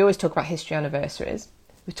 So we always talk about history anniversaries.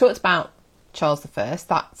 We've talked about Charles I.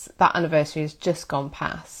 That anniversary has just gone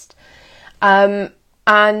past.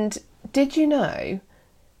 And did you know,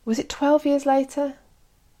 was it 12 years later?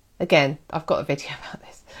 Again, I've got a video about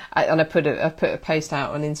this. And I put a post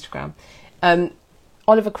out on Instagram.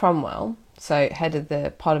 Oliver Cromwell, so head of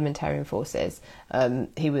the Parliamentarian Forces,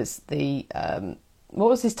 he was the, what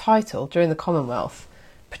was his title during the Commonwealth?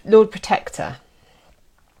 Lord Protector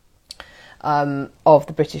of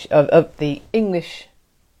the British, of the English,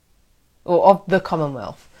 or of the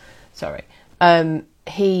Commonwealth, sorry.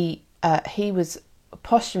 He was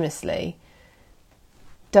posthumously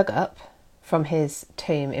dug up from his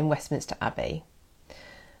tomb in Westminster Abbey,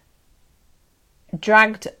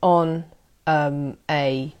 dragged on what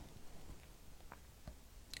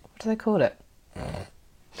do they call it?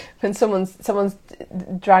 When someone's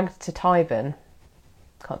dragged to Tyburn,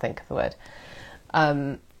 can't think of the word,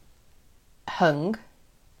 hung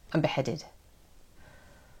and beheaded.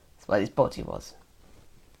 That's what his body was.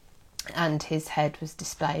 And his head was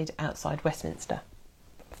displayed outside Westminster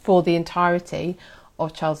for the entirety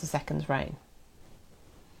of Charles II's reign.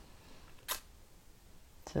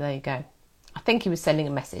 So there you go. I think he was sending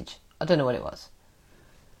a message. I don't know what it was.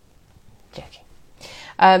 Joking.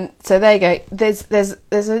 So there you go.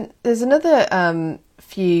 There's another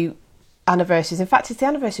few anniversaries. In fact, it's the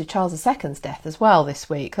anniversary of Charles II's death as well this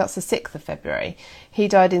week. That's the 6th of February. He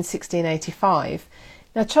died in 1685.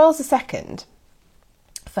 Now, Charles II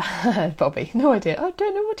Bobby, no idea. I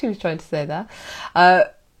don't know what he was trying to say there.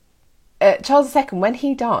 Charles II, when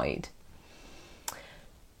he died,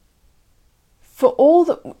 for all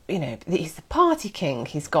that, he's the party king.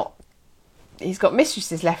 He's got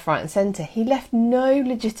mistresses left, right, and centre. He left no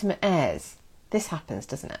legitimate heirs. This happens,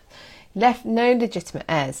 doesn't it? He left no legitimate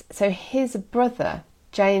heirs. So his brother,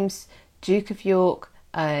 James, Duke of York,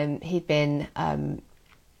 he'd been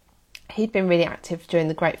really active during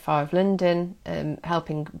the Great Fire of London,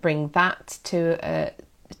 helping bring that to a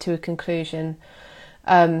conclusion.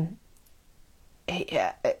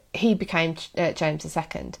 He became James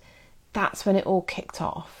II. That's when it all kicked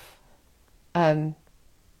off.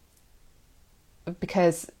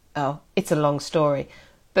 Because, it's a long story,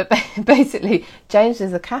 but basically James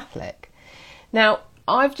is a Catholic. Now,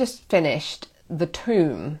 I've just finished The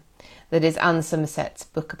Tomb, that is Anne Somerset's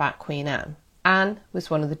book about Queen Anne. Anne was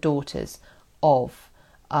one of the daughters of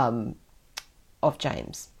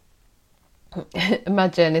James.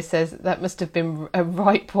 Imagine, it says, that must have been a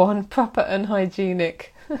ripe one, proper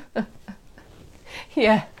unhygienic.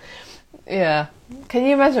 Yeah. Can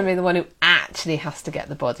you imagine being the one who actually has to get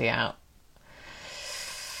the body out?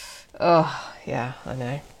 Oh, yeah, I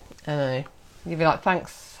know. You'd be like,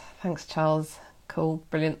 thanks, Charles. Cool,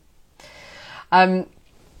 brilliant.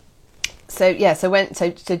 So James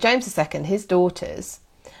II, his daughters,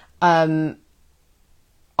 are.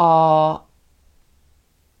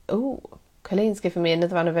 Oh, Colleen's given me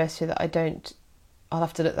another anniversary that I'll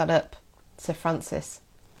have to look that up. Sir Francis,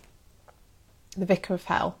 the Vicar of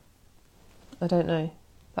Hell. I don't know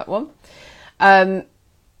that one.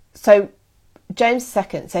 So James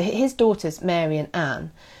II, so his daughters Mary and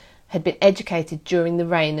Anne had been educated during the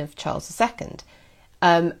reign of Charles II,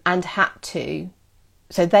 and he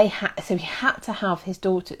had to have his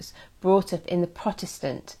daughters brought up in the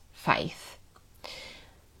Protestant faith,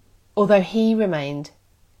 although he remained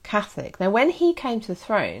Catholic. Now, when he came to the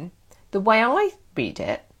throne, the way I read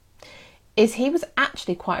it is he was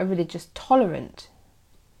actually quite a religious tolerant,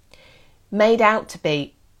 made out to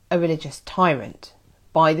be a religious tyrant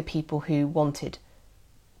by the people who wanted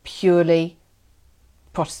purely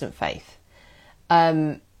Protestant faith.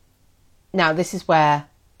 Now, this is where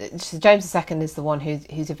James II is the one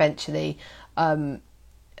who's eventually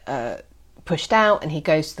pushed out, and he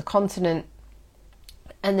goes to the continent.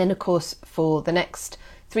 And then, of course, for the next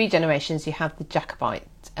 3 generations, you have the Jacobite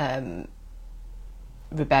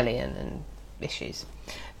rebellion and issues.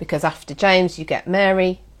 Because after James, you get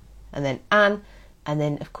Mary, and then Anne, and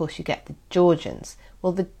then, of course, you get the Georgians.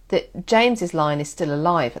 Well, the James's line is still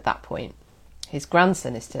alive at that point. His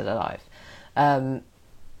grandson is still alive. But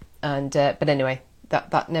anyway,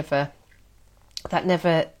 that never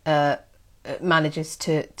manages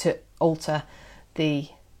to alter the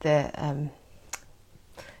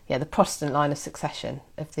Protestant line of succession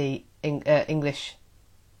of the English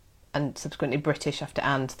and subsequently British after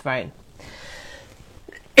Anne's throne.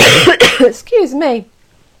 Excuse me.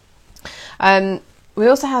 We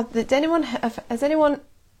also have. Has anyone?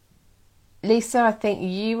 Lisa, I think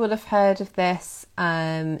you will have heard of this.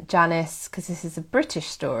 Janice, because this is a British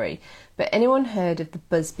story. But anyone heard of the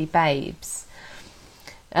Busby Babes?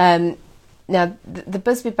 Now, the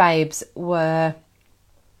Busby Babes were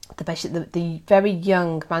the very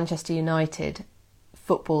young Manchester United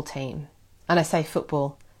football team, and I say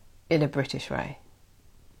football in a British way.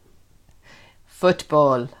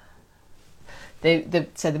 Football.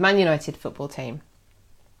 So the Man United football team,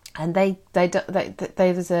 and they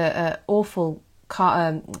was an awful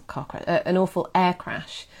an awful air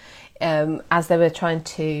crash as they were trying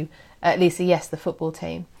to, Lisa, yes, the football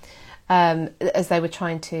team, as they were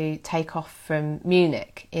trying to take off from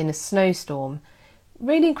Munich in a snowstorm.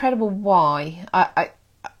 Really incredible why. I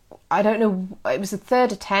don't know. It was the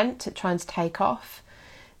 3rd attempt at trying to take off.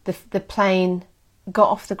 The plane got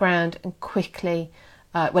off the ground and quickly.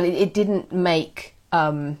 It didn't make.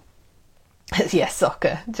 Yes,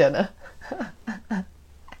 soccer, Jenna.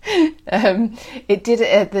 It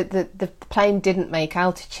did. The plane didn't make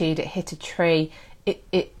altitude. It hit a tree.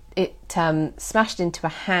 It smashed into a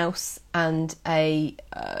house and a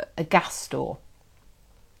gas store.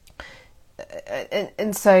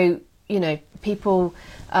 And so, people.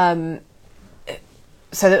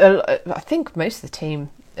 So I think most of the team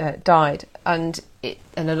died, and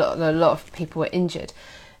a lot of people were injured.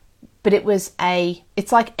 But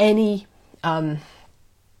it's like any imagine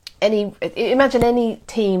any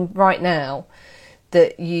team right now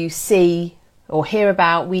that you see or hear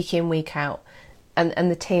about week in, week out, and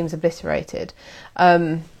the team's obliterated.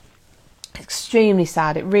 Extremely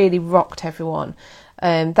sad. It really rocked everyone.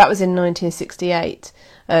 That was in 1968,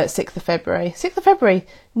 6th of February. 6th of February,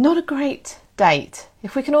 not a great date,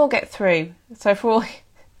 if we can all get through. So if we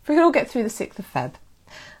can all get through the 6th of Feb,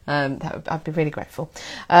 I'd be really grateful.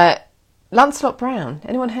 Lancelot Brown.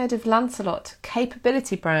 Anyone heard of Lancelot?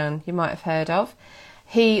 Capability Brown, you might have heard of.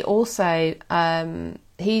 He also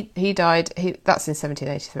he died. That's in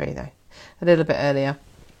 1783 though, a little bit earlier.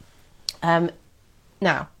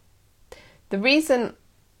 Now, the reason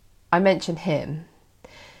I mention him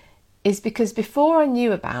is because before I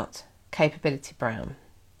knew about Capability Brown,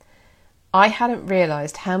 I hadn't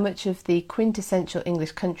realised how much of the quintessential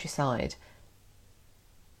English countryside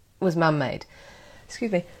was man-made.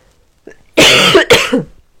 Excuse me.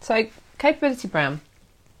 So, Capability Brown,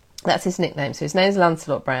 that's his nickname. So his name's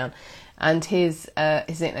Lancelot Brown, and his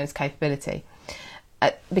nickname is Capability,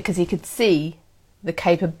 because he could see the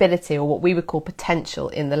capability, or what we would call potential,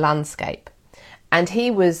 in the landscape. And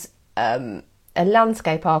he was a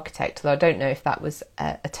landscape architect, though I don't know if that was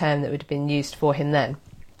a term that would have been used for him then.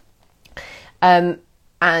 And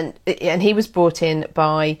he was brought in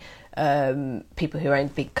by people who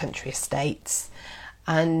owned big country estates,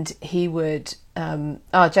 and he would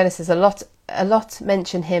Genesis a lot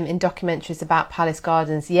mention him in documentaries about Palace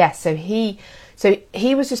Gardens. Yes, so he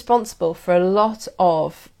was responsible for a lot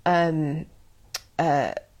of the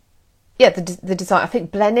design. I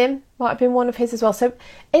think Blenheim might have been one of his as well. So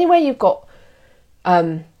anyway, you've got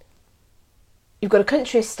a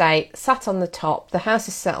country estate sat on the top. The house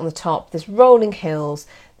is set on the top. There's rolling hills.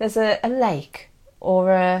 There's a lake,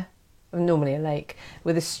 or normally a lake,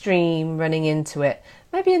 with a stream running into it.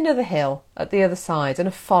 Maybe another hill at the other side, and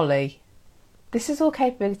a folly. This is all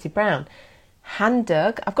Capability Brown. Hand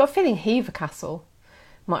dug. I've got a feeling Hever Castle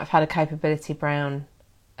might have had a Capability Brown.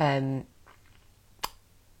 I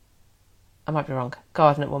might be wrong.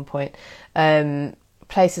 Garden at one point.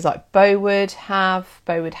 Places like Bowood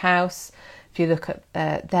House. If you look at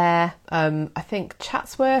there, I think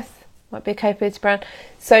Chatsworth might be a Capability Brown.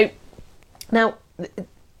 So now,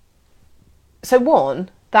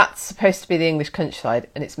 that's supposed to be the English countryside,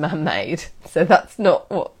 and it's man-made. So that's not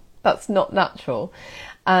natural.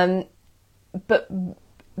 But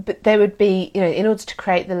there would be, in order to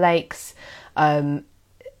create the lakes,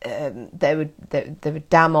 they would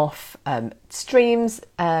dam off streams.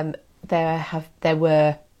 There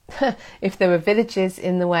were if there were villages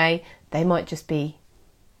in the way, they might just be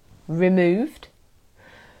removed.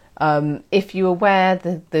 If you were where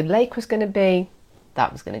the lake was going to be,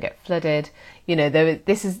 that was going to get flooded.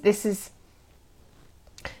 This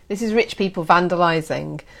is rich people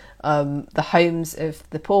vandalising the homes of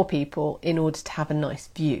the poor people in order to have a nice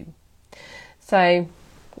view. So,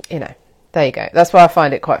 there you go. That's why I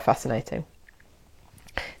find it quite fascinating.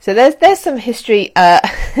 So there's some history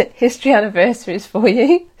anniversaries for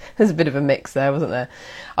you. There's a bit of a mix there, wasn't there?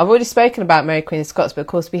 I've already spoken about Mary Queen of Scots, but of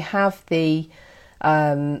course we have the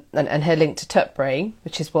and her link to Tutbury,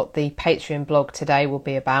 which is what the Patreon blog today will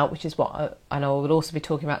be about, which is what I know I will also be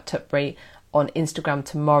talking about Tutbury on Instagram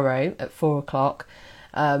tomorrow at 4:00.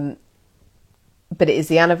 But it is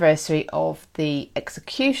the anniversary of the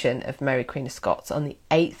execution of Mary Queen of Scots on the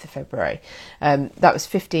 8th of February. That was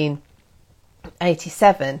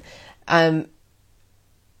 1587. And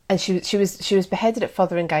she was beheaded at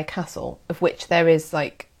Fotheringay Castle, of which there is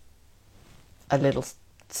like a little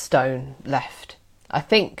stone left. I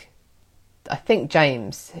think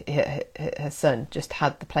James, her son, just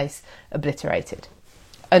had the place obliterated,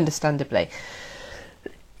 understandably.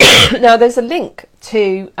 Now, there's a link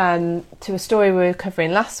to a story we were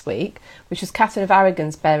covering last week, which was Catherine of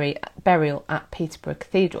Aragon's burial at Peterborough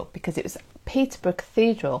Cathedral, because it was Peterborough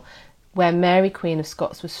Cathedral where Mary Queen of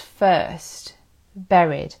Scots was first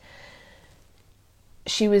buried.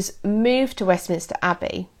 She was moved to Westminster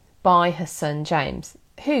Abbey by her son James,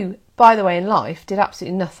 who, by the way, in life did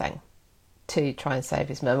absolutely nothing to try and save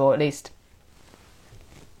his mum, or at least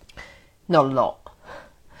not a lot.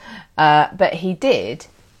 But he did,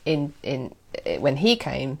 when he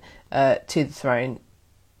came to the throne,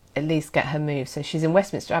 at least get her moved. So she's in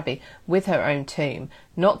Westminster Abbey with her own tomb,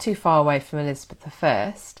 not too far away from Elizabeth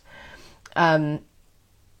I.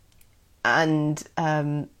 And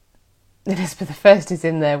Elizabeth I is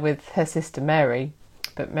in there with her sister Mary,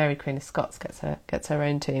 but Mary Queen of Scots gets her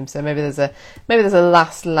own tomb. So maybe there's a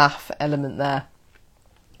last laugh element there.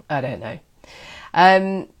 I don't know.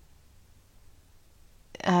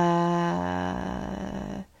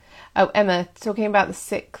 Emma, talking about the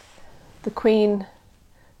 6th, the Queen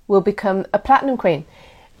will become a platinum queen.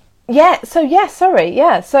 So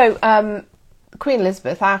Queen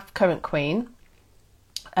Elizabeth, our current queen,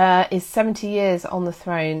 is 70 years on the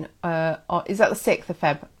throne. Is that the 6th of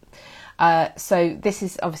Feb? So this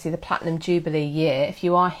is obviously the Platinum Jubilee year. If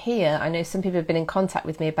you are here, I know some people have been in contact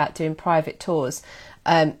with me about doing private tours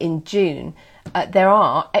in June. There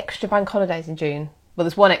are extra bank holidays in June. Well,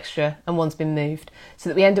 there's one extra and one's been moved, so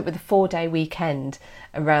that we end up with a 4-day weekend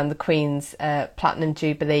around the Queen's Platinum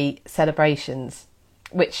Jubilee celebrations,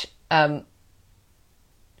 which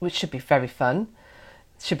should be very fun.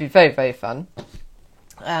 Should be very, very fun.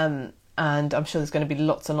 And I'm sure there's going to be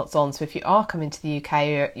lots and lots on. So if you are coming to the UK,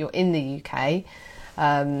 or you're in the UK,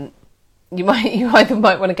 you either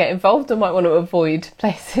might want to get involved or might want to avoid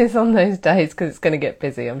places on those days because it's going to get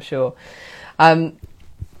busy, I'm sure. But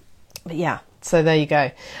yeah, so there you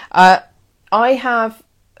go. I've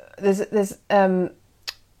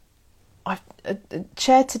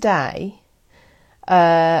shared today.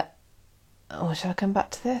 Shall I come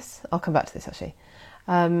back to this? I'll come back to this actually.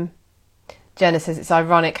 Jenna says it's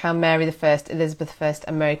ironic how Mary I, Elizabeth I,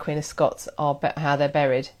 and Mary Queen of Scots are how they're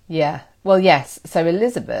buried. Yeah, well, yes. So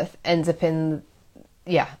Elizabeth ends up in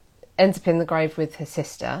the grave with her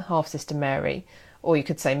sister, half sister Mary, or you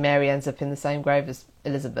could say Mary ends up in the same grave as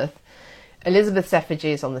Elizabeth. Elizabeth's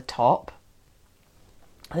effigy is on the top.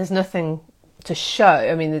 There's nothing to show.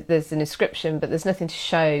 I mean, there's an inscription, but there's nothing to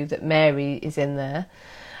show that Mary is in there.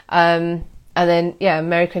 And then,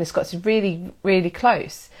 Mary Queen of Scots is really, really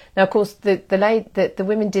close. Now, of course, the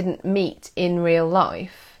women didn't meet in real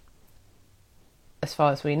life, as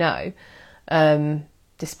far as we know,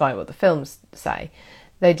 despite what the films say.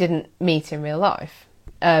 They didn't meet in real life,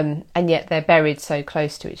 and yet they're buried so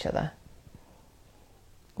close to each other.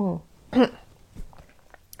 Oh.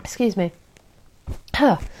 Excuse me.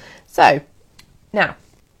 So, now,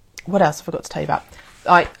 what else have I got to tell you about?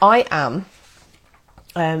 I am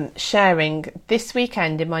sharing this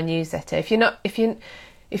weekend in my newsletter. If you're not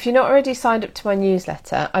already signed up to my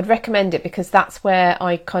newsletter, I'd recommend it because that's where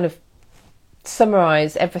I kind of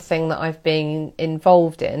summarise everything that I've been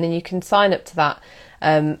involved in, and you can sign up to that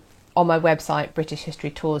on my website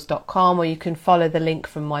britishhistorytours.com, or you can follow the link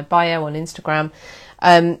from my bio on Instagram.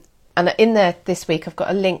 And in there this week I've got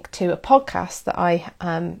a link to a podcast that I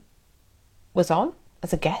was on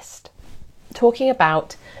as a guest talking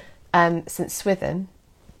about St Swithin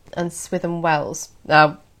and Swithin Wells.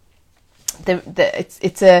 Now, it's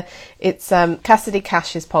Cassidy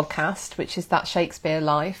Cash's podcast, which is That Shakespeare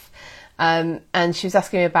Life, and she was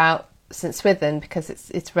asking me about St Swithin because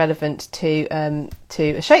it's relevant to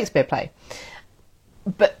a Shakespeare play.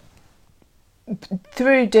 But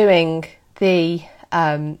through doing the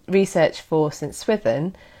research for St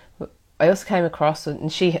Swithin, I also came across,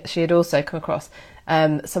 and she had also come across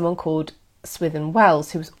someone called Swithin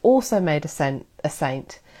Wells, who was also made a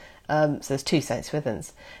saint. So there's two Saint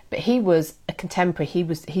Swithins, but he was a contemporary. He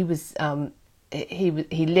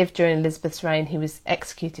lived during Elizabeth's reign. He was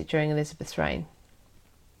executed during Elizabeth's reign.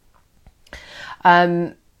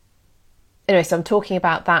 Anyway, so I'm talking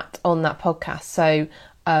about that on that podcast. So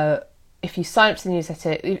if you sign up to the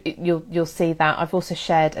newsletter, you'll see that. I've also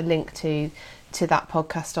shared a link to that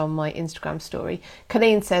podcast on my Instagram story.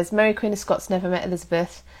 Colleen says, Mary Queen of Scots never met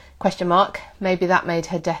Elizabeth? ? Maybe that made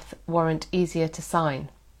her death warrant easier to sign.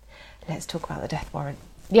 Let's talk about the death warrant.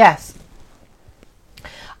 Yes.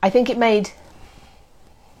 I think it made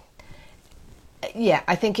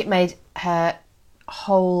her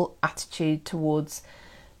whole attitude towards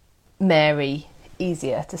Mary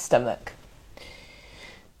easier to stomach.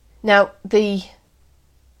 Now, the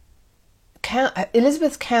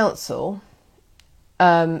Elizabeth's council,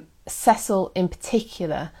 Cecil in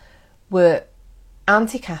particular, were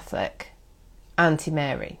anti-Catholic,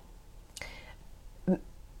 anti-Mary.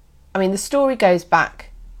 I mean, the story goes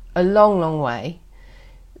back a long, long way,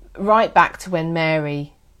 right back to when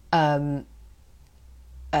Mary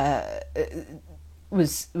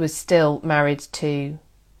was still married to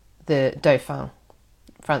the Dauphin,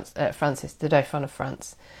 Francis, the Dauphin of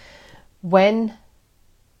France. When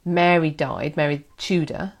Mary died, Mary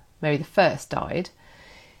Tudor, Mary the First died,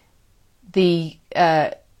 the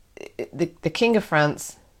King of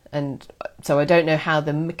France, and so I don't know how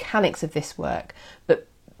the mechanics of this work, but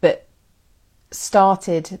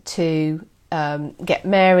started to get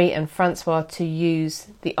Mary and Francois to use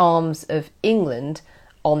the arms of England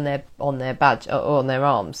on their badge or on their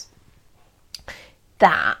arms.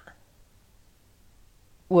 That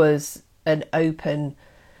was an open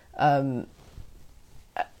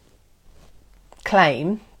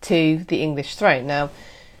claim to the English throne. Now,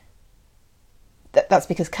 that's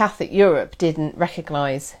because Catholic Europe didn't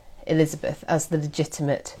recognise Elizabeth as the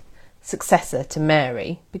legitimate successor to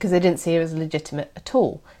Mary, because they didn't see her as legitimate at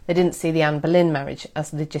all. They didn't see the Anne Boleyn marriage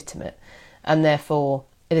as legitimate, and therefore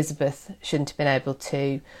Elizabeth shouldn't have been able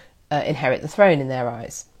to inherit the throne in their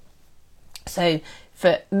eyes. So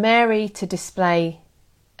for Mary to display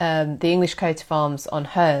the English coat of arms on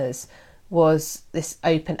hers was this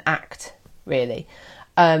open act, really.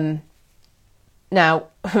 Now,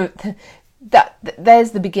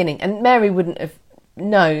 there's the beginning, and Mary wouldn't have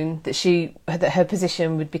known that her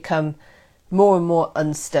position would become more and more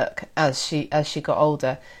unstuck as she got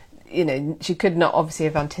older. You know, she could not obviously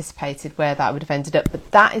have anticipated where that would have ended up,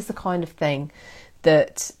 but that is the kind of thing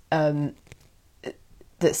that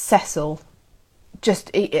that Cecil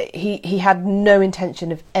just he had no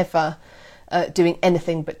intention of ever doing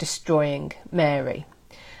anything but destroying Mary.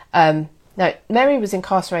 Now, Mary was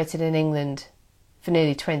incarcerated in England for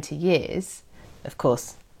nearly 20 years. Of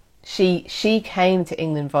course, she came to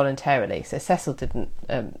England voluntarily, so Cecil didn't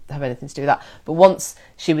have anything to do with that. But once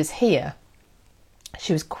she was here,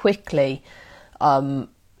 she was quickly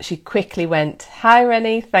she quickly went, "Hi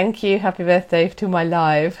Rennie, thank you, happy birthday to my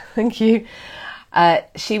live, thank you."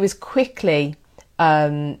 She was quickly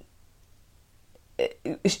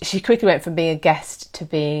she quickly went from being a guest to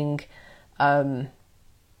being a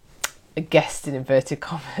guest in inverted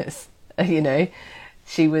commas. You know,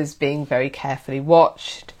 she was being very carefully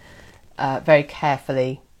watched, very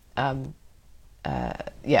carefully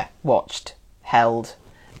watched, held,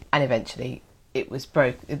 and eventually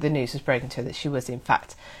the news was broken to her that she was in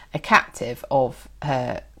fact a captive of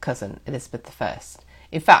her cousin Elizabeth I.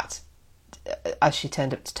 In fact, as she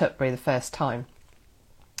turned up to Tutbury the first time.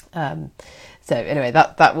 So anyway,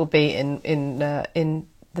 that will be in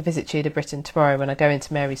the Visit Tudor Britain tomorrow when I go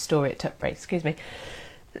into Mary's story at Tutbury. Excuse me.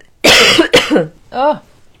 Oh,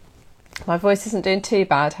 my voice isn't doing too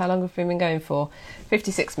bad. How long have we been going for?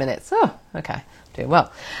 56 minutes. Oh, okay, doing well.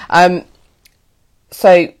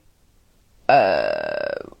 So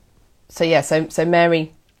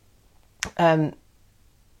Mary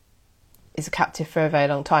is a captive for a very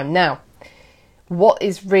long time. Now, what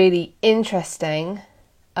is really interesting,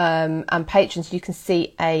 and patrons, you can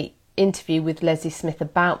see a interview with Leslie Smith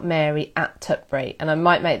about Mary at Tutbury, and I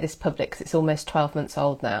might make this public because it's almost 12 months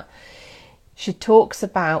old now. She talks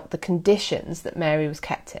about the conditions that Mary was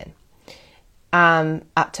kept in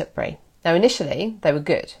at Tutbury. Now, initially, they were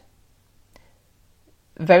good.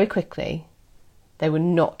 Very quickly, they were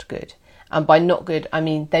not good. And by not good, I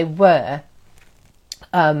mean they were,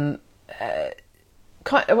 I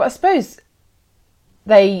suppose,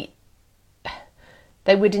 they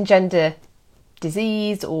would engender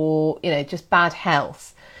disease or, you know, just bad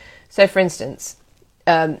health. So, for instance,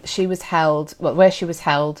 she was held, where she was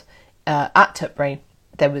held at Tutbury,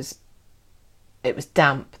 it was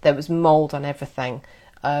damp, there was mould on everything.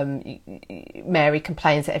 Mary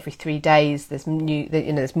complains that every 3 days there's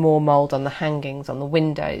more mould on the hangings, on the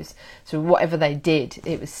windows. So whatever they did,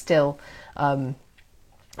 it was still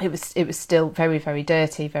very, very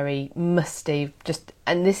dirty, very musty.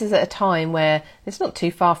 And this is at a time where it's not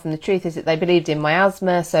too far from the truth, is it? They believed in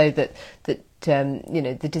miasma, so that the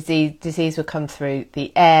disease would come through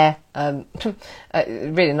the air.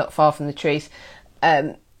 Really not far from the truth.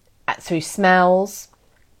 Through smells.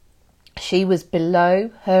 She was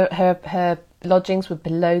below, her lodgings were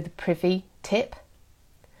below the privy tip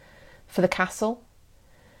for the castle.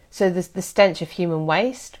 So the stench of human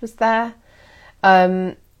waste was there.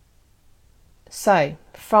 So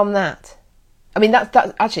from that, I mean,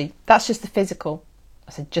 that's just the physical.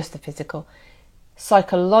 I said just the physical.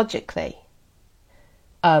 Psychologically,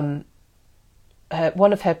 one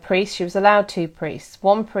of her priests, she was allowed 2 priests.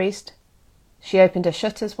 One priest, she opened her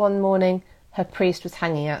shutters one morning, her priest was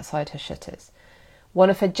hanging outside her shutters. One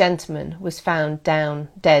of her gentlemen was found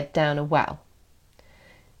dead down a well.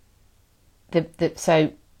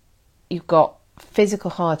 So you've got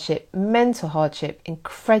physical hardship, mental hardship,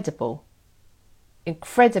 incredibly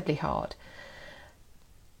hard.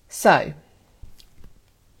 So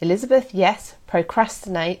Elizabeth, yes,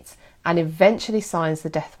 procrastinates and eventually signs the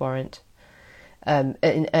death warrant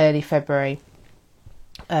in early February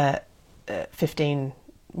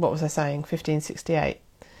 1568.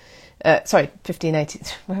 1580.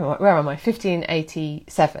 Where am I?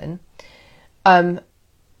 1587.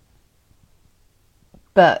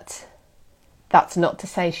 But that's not to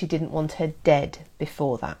say she didn't want her dead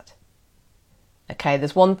before that. Okay,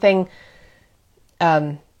 there's one thing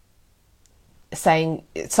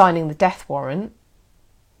signing the death warrant.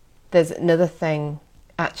 There's another thing,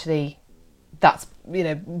 actually, that's,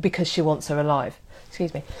 because she wants her alive.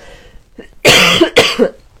 Excuse me.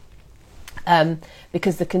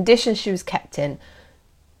 Because the conditions she was kept in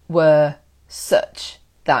were such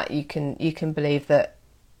that you can believe that,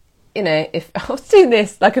 if I was doing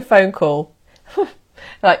this like a phone call,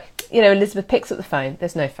 Elizabeth picks up the phone,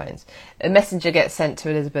 there's no phones. A messenger gets sent to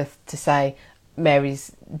Elizabeth to say,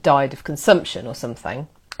 Mary's died of consumption or something.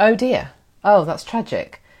 Oh dear. Oh, that's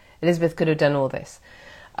tragic. Elizabeth could have done all this.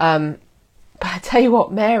 But I tell you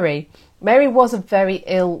what, Mary was a very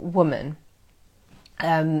ill woman.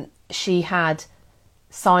 She had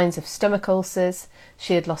signs of stomach ulcers.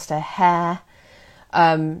 She had lost her hair.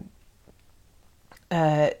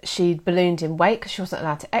 She'd ballooned in weight because she wasn't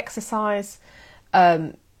allowed to exercise.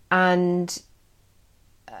 But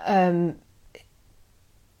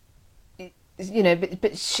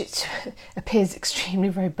she appears extremely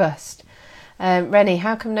robust. Rennie,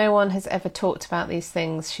 how come no one has ever talked about these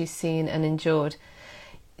things she's seen and endured?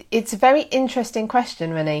 It's a very interesting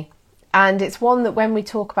question, Rennie, and it's one that when we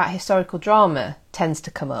talk about historical drama tends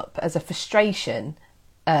to come up as a frustration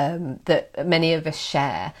that many of us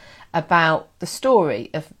share about the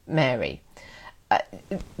story of Mary.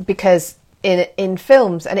 Because in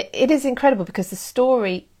films, and it is incredible because the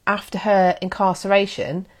story after her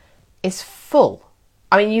incarceration is full.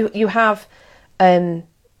 I mean, you have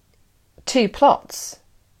two plots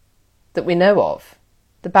that we know of,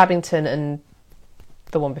 the Babington and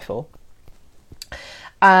the one before.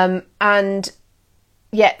 And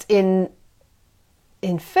yet in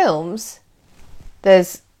films,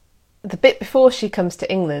 there's the bit before she comes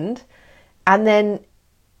to England, and then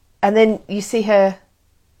you see her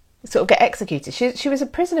sort of get executed. She was a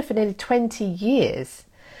prisoner for nearly 20 years.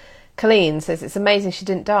 Colleen says it's amazing she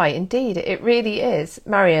didn't die. Indeed, it really is.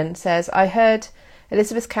 Marion says, I heard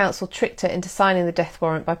Elizabeth's counsel tricked her into signing the death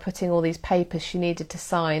warrant by putting all these papers she needed to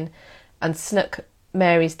sign and snuck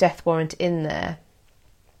Mary's death warrant in there.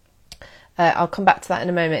 I'll come back to that in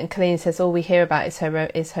a moment. And Colleen says all we hear about is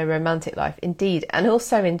her romantic life. Indeed, and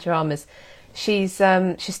also in dramas, she's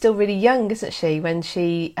still really young, isn't she? When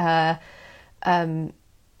she's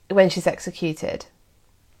executed.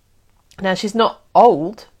 Now she's not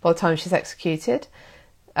old by the time she's executed,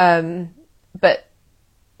 but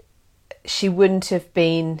she wouldn't have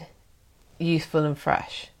been youthful and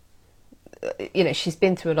fresh. You know, she's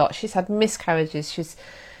been through a lot. She's had miscarriages. She's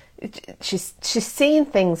seen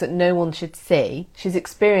things that no one should see. She's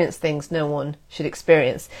experienced things no one should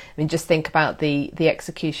experience. I mean, just think about the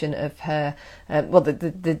execution of her,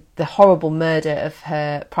 the horrible murder of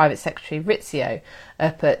her private secretary Rizzio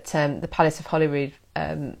up at the Palace of Holyrood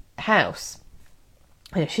house.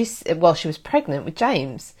 You know, she was pregnant with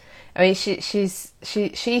James. I mean, she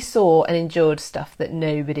saw and endured stuff that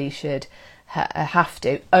nobody should have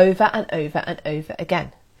to, over and over and over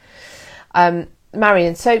again.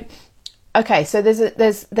 Marion, so okay, so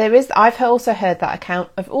there is. I've also heard that account.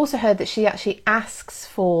 I've also heard that she actually asks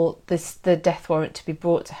for the death warrant to be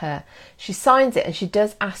brought to her. She signs it, and she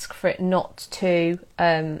does ask for it not to.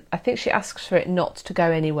 I think she asks for it not to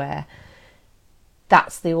go anywhere.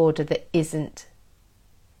 That's the order that isn't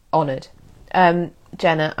honoured.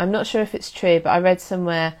 Jenna, I'm not sure if it's true, but I read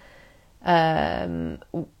somewhere, I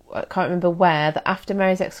can't remember where, that after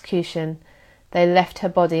Mary's execution, they left her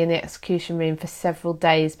body in the execution room for several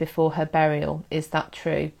days before her burial. Is that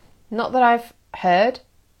true? Not that I've heard.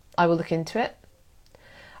 I will look into it.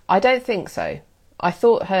 I don't think so. I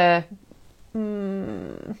thought her...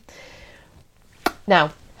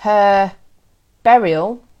 Now, her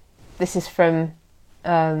burial, this is from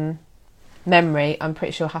memory, I'm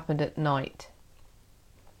pretty sure happened at night.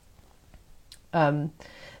 But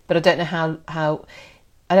I don't know how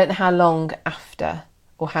long after,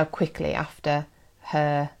 or how quickly after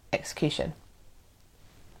her execution.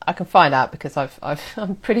 I can find out because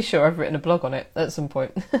I'm pretty sure I've written a blog on it at some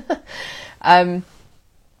point. Now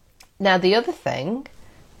the other thing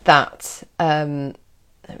that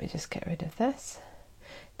let me just get rid of this.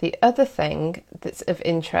 The other thing that's of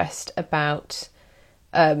interest about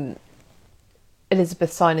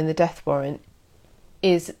Elizabeth signing the death warrant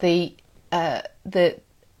is the man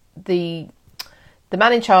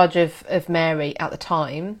in charge of Mary at the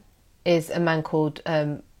time is a man called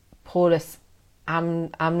Paulus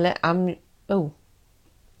Amlet. Oh,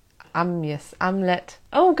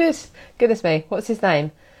 goodness me, what's his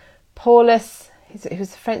name? Paulus. He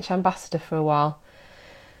was the French ambassador for a while.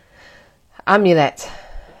 Amulet.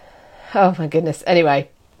 Oh my goodness. Anyway,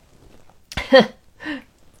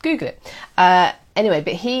 Google it. Anyway,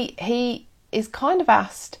 but he is kind of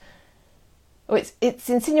asked. Or it's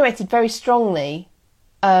insinuated very strongly.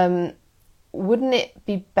 Wouldn't it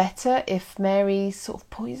be better if Mary's sort of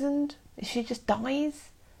poisoned? If she just dies?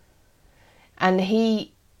 And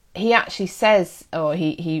he actually says, or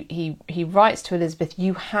he writes to Elizabeth,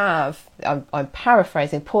 you have, I'm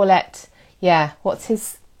paraphrasing, Paulette, yeah, what's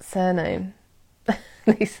his surname?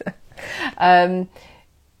 Lisa. No,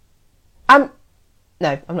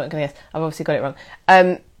 I'm not going to guess. I've obviously got it wrong.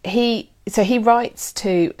 he writes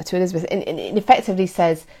to Elizabeth and effectively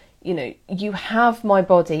says, you know, you have my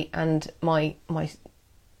body and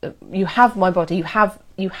you have my body, you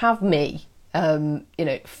have me, you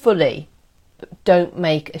know, fully, but don't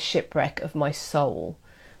make a shipwreck of my soul,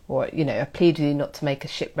 or, you know, I plead with you not to make a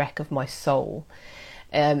shipwreck of my soul.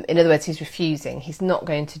 In other words, he's refusing. He's not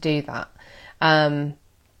going to do that.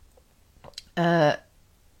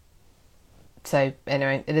 So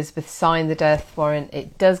anyway, Elizabeth signed the death warrant.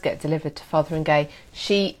 It does get delivered to Fotheringay.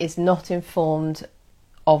 She is not informed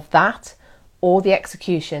of that or the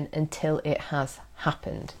execution until it has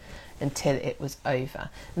happened, until it was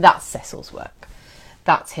over. That's Cecil's work.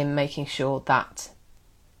 That's him making sure that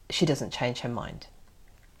she doesn't change her mind.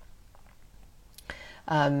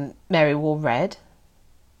 Mary wore red,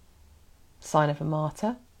 sign of a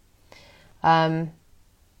martyr.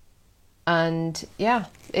 And yeah,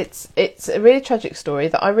 it's a really tragic story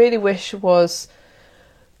that I really wish was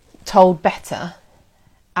told better.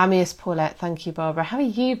 Ammius Paulet, thank you, Barbara. How are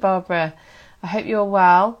you, Barbara? I hope you're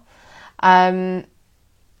well. Colleen,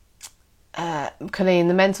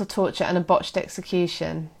 the mental torture and a botched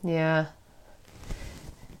execution. Yeah.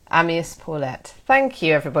 Ammius Paulet. Thank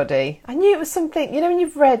you, everybody. I knew it was something, you know, when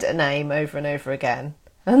you've read a name over and over again,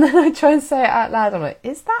 and then I try and say it out loud, I'm like,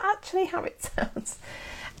 is that actually how it sounds?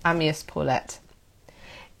 Ammius Paulet.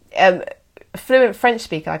 Fluent French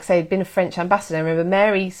speaker, like I say, had been a French ambassador. I remember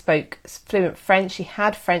Mary spoke fluent French. She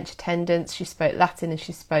had French attendants. She spoke Latin and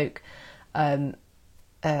she spoke,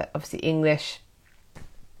 obviously, English.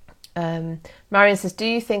 Marion says, do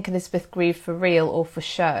you think Elizabeth grieved for real or for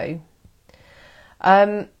show?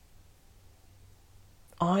 I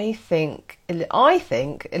think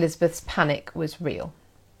Elizabeth's panic was real.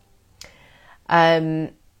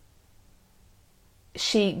 Because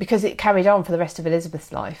it carried on for the rest of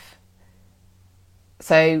Elizabeth's life.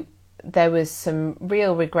 So there was some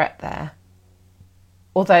real regret there.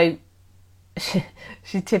 Although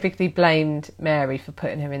she typically blamed Mary for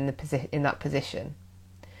putting her in that position.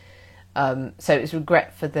 So it was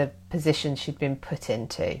regret for the position she'd been put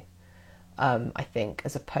into, I think,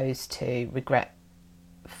 as opposed to regret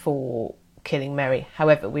for killing Mary.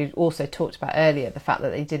 However, we also talked about earlier the fact that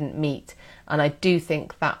they didn't meet, and I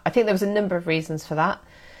think there was a number of reasons for that.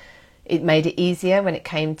 It made it easier when it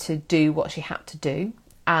came to do what she had to do,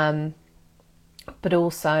 but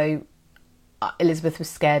also Elizabeth was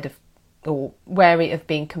scared of or wary of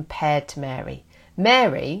being compared to Mary.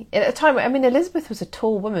 Mary, at a time, I mean, Elizabeth was a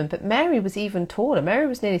tall woman, but Mary was even taller. Mary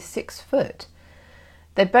was nearly 6 foot.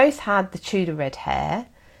 They both had the Tudor red hair.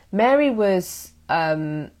 Mary was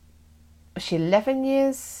she 11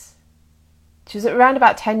 years? She was around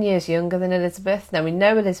about 10 years younger than Elizabeth. Now, we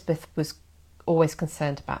know Elizabeth was always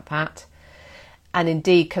concerned about that. And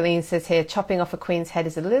indeed, Colleen says here, chopping off a queen's head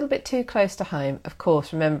is a little bit too close to home. Of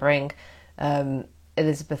course, remembering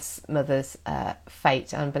Elizabeth's mother's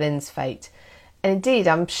fate, Anne Boleyn's fate. And indeed,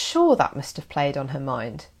 I'm sure that must have played on her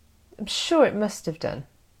mind. I'm sure it must have done.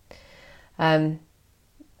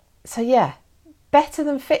 So yeah, better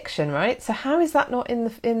than fiction, right? So how is that not in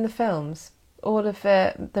the films? All of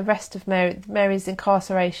the rest of Mary's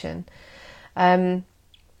incarceration.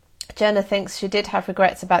 Jenna thinks she did have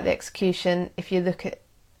regrets about the execution. If you look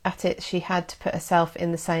at it, she had to put herself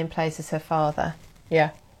in the same place as her father.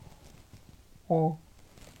 Yeah. Oh.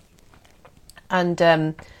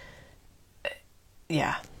 And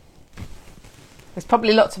yeah, there's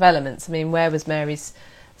probably lots of elements. I mean, where was Mary's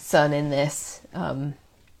son in this?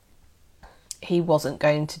 He wasn't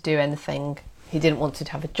going to do anything. He didn't want to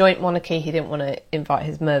have a joint monarchy. He didn't want to invite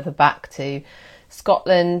his mother back to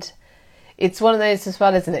Scotland. It's one of those as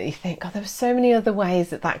well, isn't it? You think, oh, there were so many other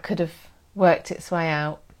ways that could have worked its way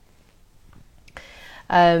out.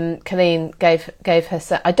 Colleen gave her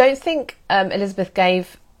son. I don't think Elizabeth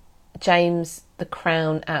gave James the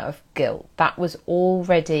crown out of guilt. That was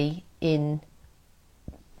already in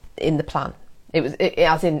the plan.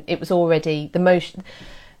 It was already the motion.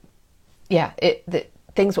 Yeah,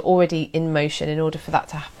 things were already in motion in order for that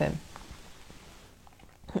to happen.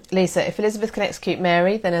 Lisa, if Elizabeth can execute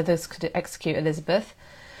Mary, then others could execute Elizabeth.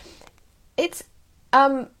 It's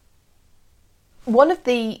one of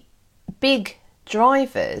the big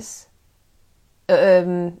drivers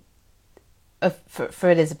for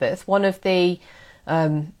Elizabeth. One of the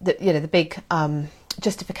big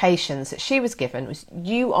justifications that she was given was,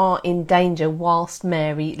 you are in danger whilst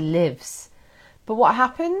Mary lives. But what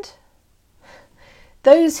happened?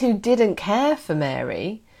 Those who didn't care for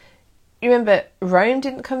Mary, you remember Rome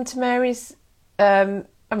didn't come to Mary's, they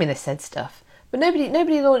said stuff, but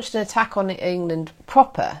nobody launched an attack on England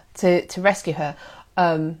proper to rescue her.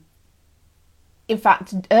 in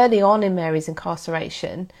fact, early on in Mary's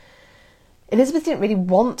incarceration, Elizabeth didn't really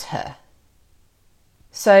want her.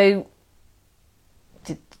 So,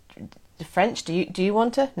 the French, do you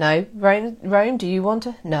want her? No. Rome, do you want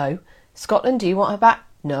her? No. Scotland, do you want her back?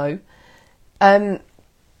 No.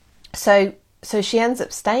 So she ends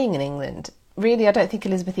up staying in England. Really, I don't think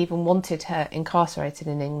Elizabeth even wanted her incarcerated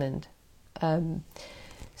in England. Where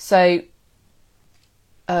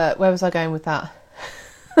was I going with that?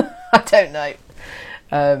 I don't know.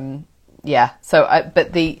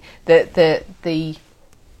 But the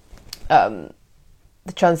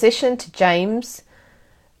transition to James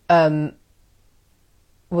was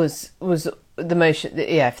the motion.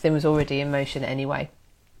 Yeah, everything was already in motion anyway.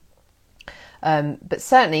 But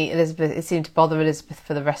certainly Elizabeth, it seemed to bother Elizabeth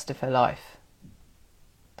for the rest of her life,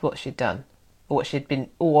 what she'd done, or what she'd been,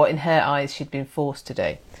 or what in her eyes she'd been forced to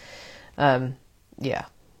do.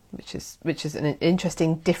 Which is an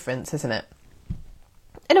interesting difference, isn't it?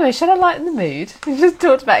 Anyway, shall I lighten the mood? We just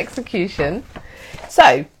talked about execution.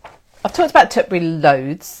 So, I've talked about Tutbury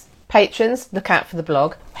loads. Patrons, look out for the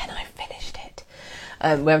blog when I've finished it,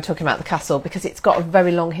 where I'm talking about the castle, because it's got a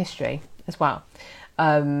very long history as well.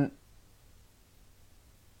 And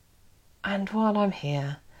while I'm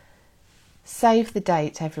here, save the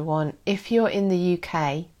date, everyone. If you're in the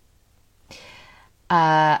UK,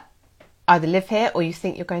 either live here or you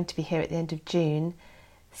think you're going to be here at the end of June,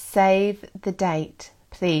 save the date,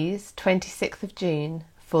 please, 26th of June,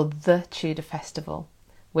 for the Tudor Festival,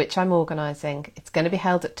 which I'm organising. It's going to be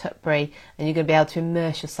held at Tutbury, and you're going to be able to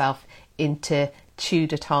immerse yourself into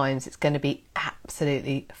Tudor times. It's going to be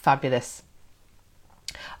absolutely fabulous.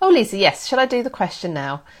 Oh, Lisa, yes, shall I do the question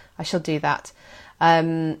now? I shall do that.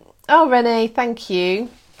 Oh, Renee, thank you.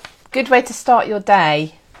 Good way to start your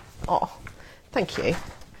day. Oh, thank you.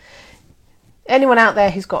 Anyone out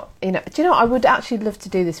there who's got, do you know, I would actually love to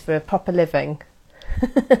do this for a proper living.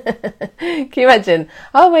 Can you imagine?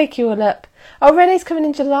 I'll wake you all up. Oh, Renee's coming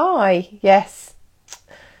in July. Yes.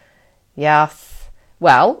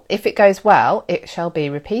 Well, if it goes well, it shall be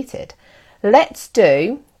repeated. Let's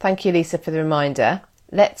do, thank you, Lisa, for the reminder.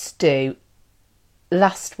 Let's do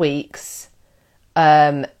last week's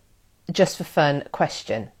just for fun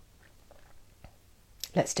question.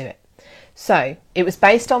 Let's do it. So, it was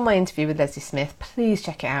based on my interview with Leslie Smith. Please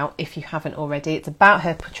check it out if you haven't already. It's about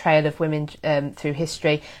her portrayal of women through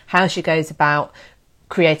history, how she goes about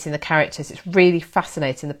creating the characters. It's really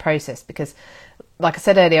fascinating, the process, because, like I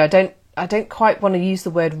said earlier, I don't quite want to use the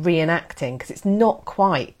word reenacting, because it's not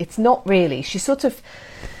really. She sort of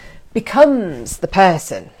becomes the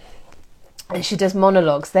person, and she does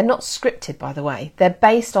monologues. They're not scripted, by the way. They're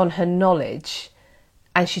based on her knowledge,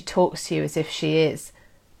 and she talks to you as if she is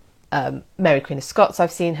Mary Queen of Scots.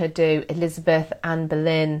 I've seen her do Elizabeth, Anne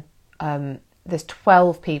Boleyn. There's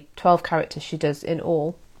 12 characters she does in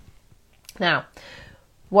all. Now,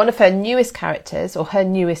 one of her newest characters, or her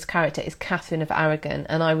newest character, is Catherine of Aragon,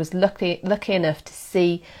 and I was lucky enough to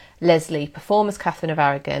see Leslie perform as Catherine of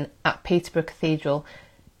Aragon at Peterborough Cathedral,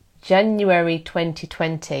 January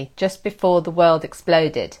 2020, just before the world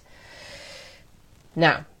exploded.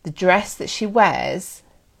 Now, the dress that she wears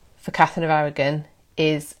for Catherine of Aragon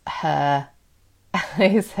is her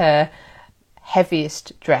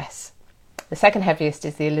heaviest dress. The second heaviest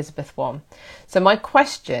is the Elizabeth one. So my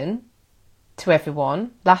question to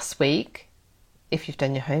everyone last week, if you've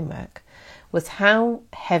done your homework, was how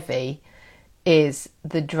heavy is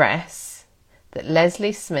the dress that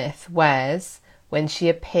Leslie Smith wears when she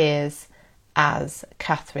appears as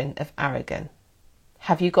Catherine of Aragon?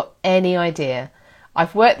 Have you got any idea?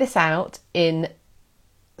 I've worked this out in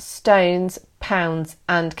stones, pounds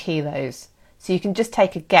and kilos, so you can just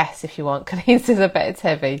take a guess if you want. Colleen says, I bet it's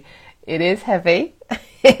heavy. It is heavy.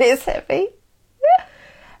 It is heavy.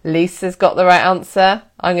 Lisa's got the right answer.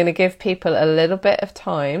 I'm going to give people a little bit of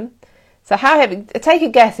time. So how heavy? Take a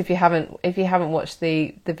guess if you haven't watched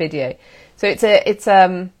the video. So it's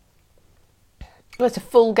a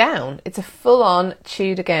full gown. It's a full on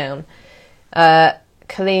Tudor gown.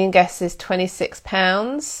 Colleen guesses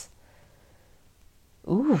 £26.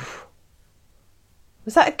 Ooh.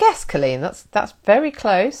 Was that a guess, Colleen? That's very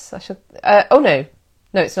close. I should. Oh no,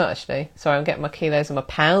 it's not actually. Sorry, I'm getting my kilos and my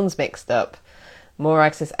pounds mixed up.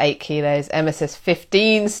 Morag says 8 kilos. Emma says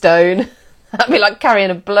 15 stone. That'd be like carrying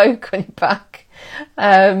a bloke on your back.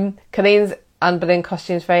 Colleen's Anne Boleyn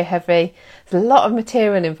costume is very heavy. There's a lot of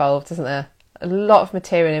material involved, isn't there? A lot of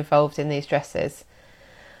material involved in these dresses.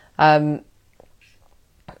 Let's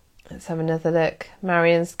have another look.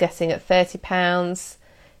 Marion's guessing at £30.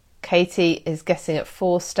 Katie is guessing at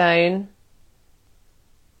 4 stone.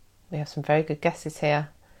 We have some very good guesses here.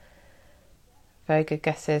 Very good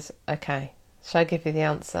guesses. Okay. Shall I give you the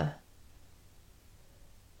answer?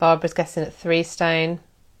 Barbara's guessing at 3 stone.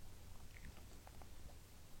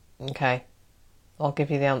 Okay, I'll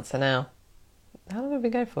give you the answer now. How long have we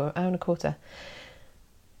go for? An hour and a quarter.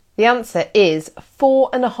 The answer is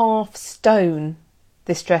 4.5 stone.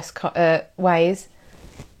 This dress weighs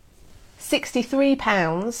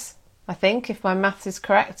 £63, I think, if my maths is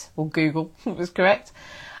correct, or Google was correct,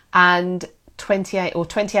 and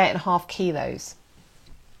 28.5 kilos.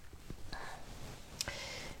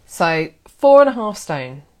 So 4.5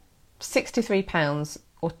 stone, £63,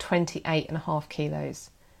 or 28.5 kilos.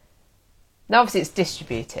 Now, obviously, it's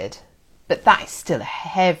distributed, but that is still a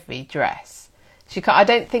heavy dress. I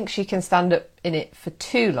don't think she can stand up in it for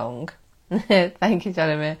too long. Thank you,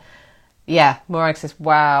 Jeremy. Yeah, Morag says,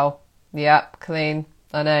 wow. Yep, clean.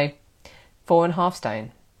 I know. 4.5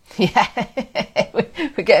 stone. Yeah,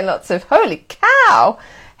 we're getting lots of, holy cow,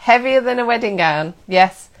 heavier than a wedding gown.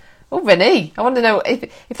 Yes. Oh, Renee, I want to know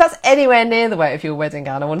if that's anywhere near the weight of your wedding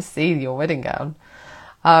gown. I want to see your wedding gown.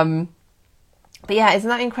 But yeah, isn't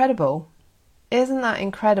that incredible? Isn't that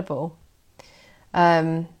incredible?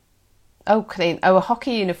 Oh, clean. Oh, a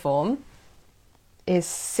hockey uniform is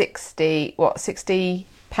 60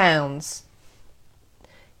 pounds.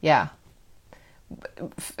 Yeah.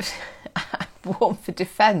 Worn for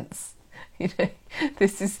defence. You know,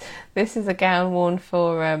 this is a gown worn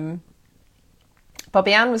for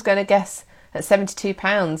Bobby Ann was going to guess at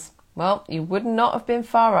 £72. Well, you would not have been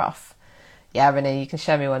far off. Yeah, Renee, you can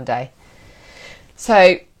show me one day.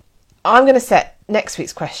 So I'm going to set next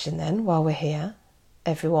week's question then while we're here,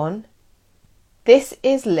 everyone. This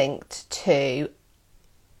is linked to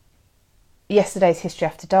yesterday's History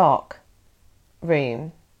After Dark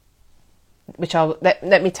room, which I'll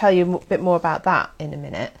let me tell you a bit more about that in a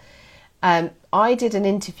minute. I did an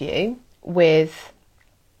interview with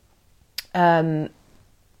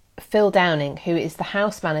Phil Downing, who is the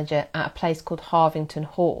house manager at a place called Harvington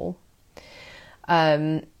Hall.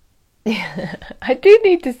 I do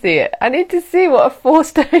need to see it. I need to see what a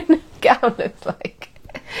 4-stone gown looks like.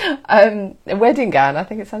 A wedding gown. I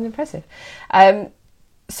think it sounds impressive.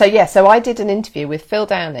 So I did an interview with Phil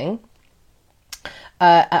Downing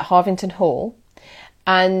at Harvington Hall,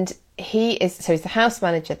 and he's the house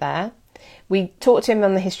manager there. We talked to him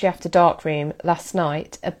on the History After Dark room last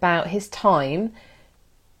night about his time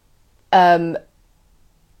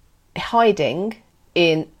hiding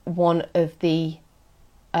in one of the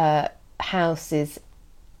house's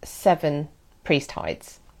 7 priest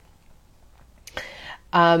hides.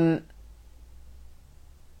 So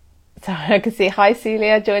I can see, hi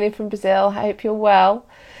Celia, joining from Brazil. I hope you're well.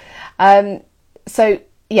 So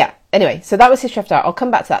that was History After Dark. I'll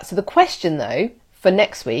come back to that. So the question though, for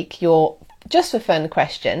next week, just for fun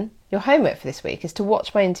question, your homework for this week is to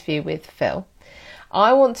watch my interview with Phil.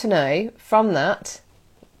 I want to know from that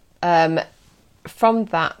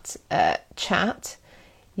chat,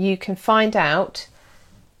 you can find out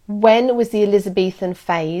when was the Elizabethan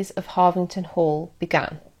phase of Harvington Hall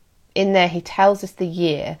began. In there, he tells us the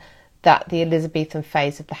year that the Elizabethan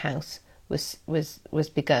phase of the house was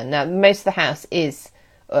begun. Now, most of the house is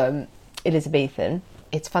Elizabethan.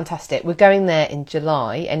 It's fantastic. We're going there in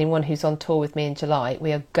July. Anyone who's on tour with me in July,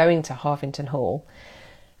 we are going to Harvington Hall.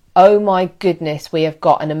 Oh my goodness, we have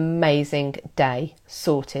got an amazing day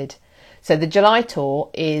sorted. So the July tour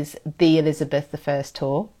is the Elizabeth I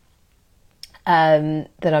tour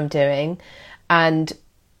that I'm doing, and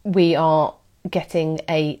we are getting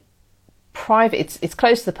a private, it's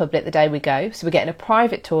close to the public the day we go, so we're getting a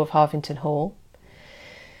private tour of Harvington Hall.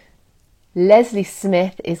 Leslie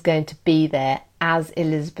Smith is going to be there as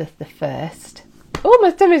Elizabeth I. Oh,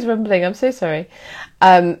 my tummy's rumbling, I'm so sorry.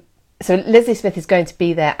 So Leslie Smith is going to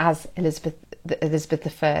be there as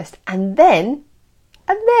Elizabeth I, and then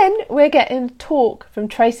we're getting talk from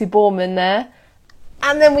Tracy Borman there,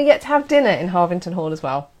 and then we get to have dinner in Harvington Hall as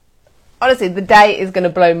well. Honestly, the day is going to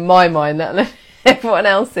blow my mind that everyone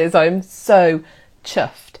else's. I'm so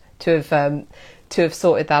chuffed to have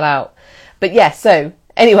sorted that out. But yeah, so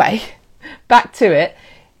anyway, back to it.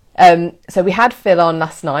 So we had Phil on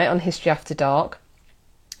last night on History After Dark,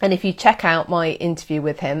 and if you check out my interview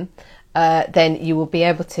with him, then you will be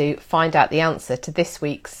able to find out the answer to this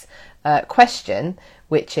week's question,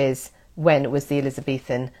 which is, when was the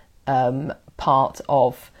Elizabethan part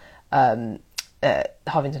of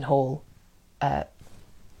Harvington Hall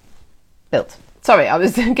built? Sorry, I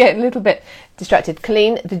was getting a little bit distracted.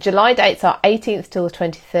 Colleen, the July dates are 18th till the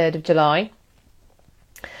 23rd of July.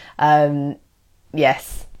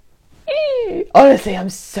 Yes. Honestly, I'm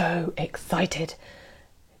so excited.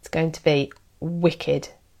 It's going to be wicked.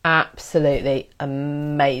 Absolutely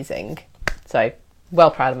amazing. So,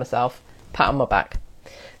 well proud of myself. Pat on my back.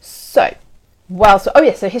 So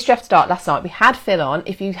History After Dark last night. We had Phil on.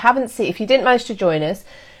 If you didn't manage to join us,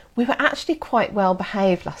 we were actually quite well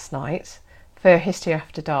behaved last night for History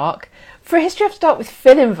After Dark. For History After Dark with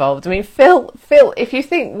Phil involved. I mean, Phil, if you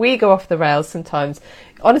think we go off the rails sometimes,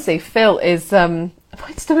 honestly, Phil is... my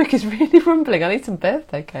stomach is really rumbling. I need some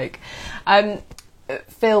birthday cake.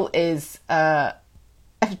 Phil is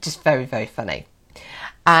just very, very funny.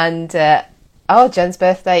 And, Jen's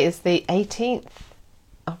birthday is the 18th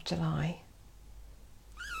of July.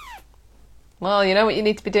 Well, you know what you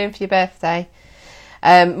need to be doing for your birthday.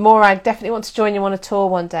 Morag, definitely want to join you on a tour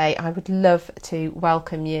one day. I would love to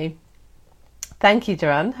welcome you. Thank you,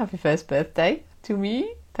 Duran. Happy first birthday to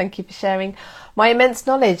me. Thank you for sharing my immense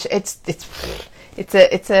knowledge. It's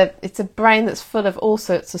a brain that's full of all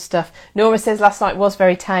sorts of stuff. Nora says last night was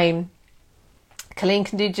very tame. Colleen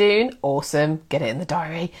can do June. Awesome. Get it in the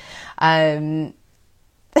diary.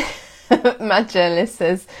 Mad Journalist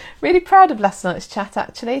says, really proud of last night's chat,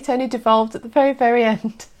 actually. It only devolved at the very, very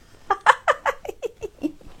end.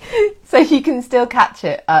 So you can still catch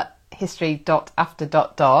it at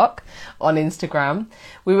history.after.dark on Instagram.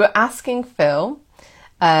 We were asking Phil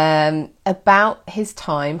about his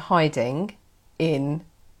time hiding in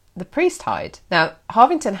the priest hide. Now,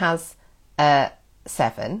 Harvington has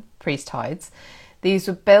 7 priest hides. These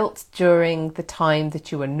were built during the time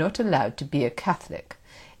that you were not allowed to be a Catholic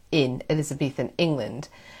in Elizabethan England.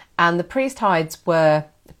 And the priest hides were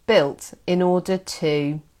built in order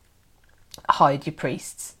to hide your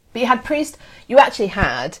priests. But you actually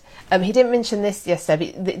had, he didn't mention this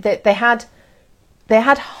yesterday, but they had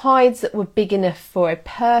hides that were big enough for a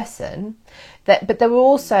person, but there were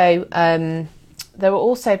also, my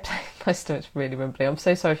stomach's really rumbling, I'm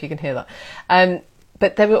so sorry if you can hear that,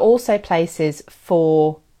 but there were also places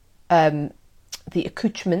for the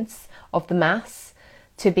accoutrements of the Mass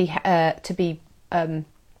to be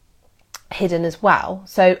hidden as well.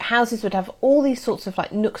 So houses would have all these sorts of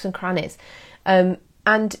like nooks and crannies,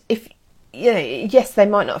 and if yes, they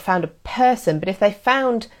might not have found a person, but if they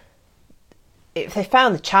found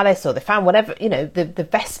the chalice or they found whatever, the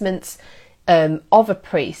vestments of a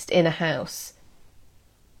priest in a house,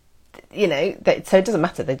 so it doesn't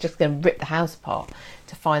matter. They're just going to rip the house apart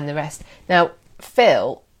to find the rest. Now,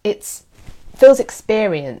 Phil's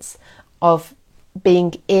experience of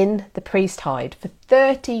being in the priest hide for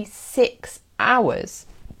 36 hours,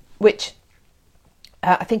 which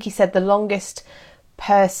I think he said the longest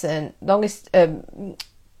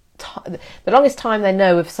time they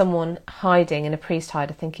know of someone hiding in a priest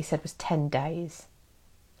hide, I think he said was 10 days.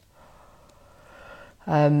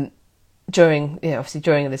 During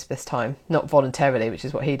Elizabeth's time, not voluntarily, which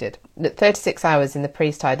is what he did. 36 hours in the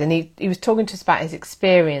priest hide, and he was talking to us about his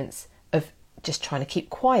experience of just trying to keep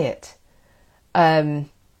quiet. Colleen,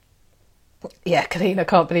 I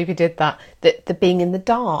can't believe he did that. The being in the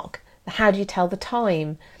dark, how do you tell the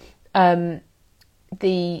time?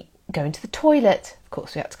 The going to the toilet, of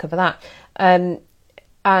course, we had to cover that. And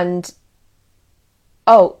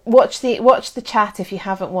watch the chat if you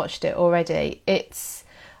haven't watched it already. It's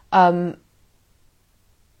really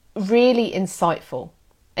insightful,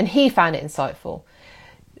 and he found it insightful,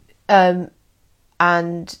 and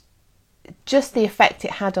just the effect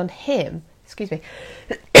it had on him. Excuse me,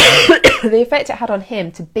 the effect it had on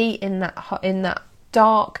him to be in that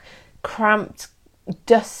dark, cramped,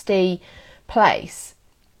 dusty place.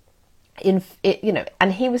 And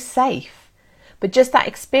he was safe, but just that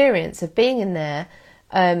experience of being in there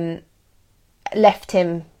left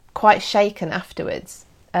him quite shaken afterwards.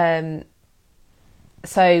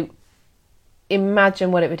 So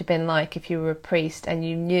imagine what it would have been like if you were a priest and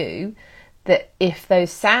you knew that if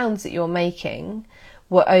those sounds that you're making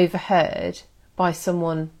were overheard by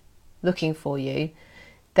someone looking for you,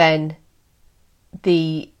 then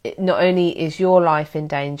not only is your life in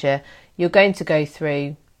danger, you're going to go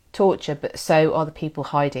through torture, but so are the people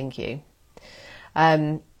hiding you.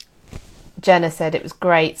 Jenna said it was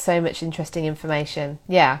great, so much interesting information.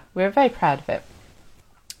 Yeah, we were very proud of it.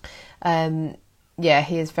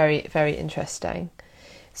 He is very, very interesting.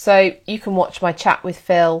 So you can watch my chat with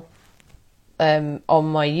Phil on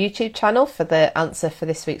my YouTube channel for the answer for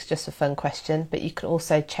this week's Just for Fun question, but you can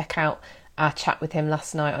also check out our chat with him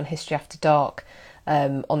last night on History After Dark,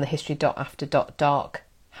 on the history.after.dark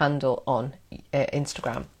handle on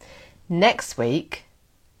Instagram. Next week,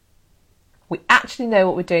 we actually know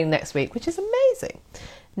what we're doing next week, which is amazing.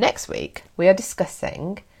 Next week, we are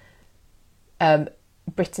discussing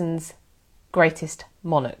Britain's greatest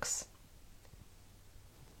monarchs,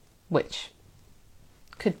 which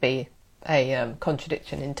could be a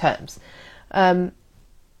contradiction in terms.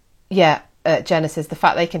 Jenna says, the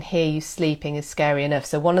fact they can hear you sleeping is scary enough.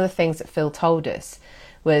 So one of the things that Phil told us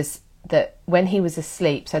was that when he was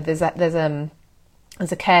asleep, so there's a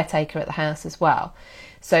caretaker at the house as well.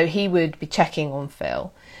 So he would be checking on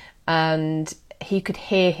Phil and he could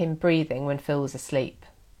hear him breathing when Phil was asleep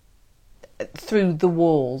through the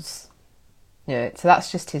walls. So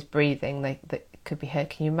that's just his breathing that could be heard.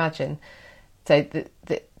 Can you imagine? So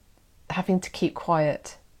that having to keep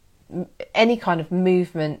quiet, any kind of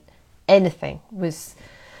movement, anything was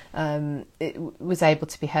able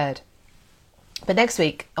to be heard. But next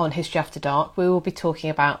week on History After Dark, we will be talking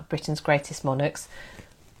about Britain's greatest monarchs.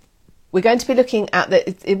 We're going to be looking at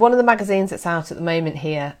one of the magazines that's out at the moment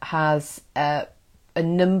here has a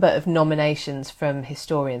number of nominations from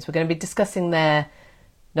historians. We're going to be discussing their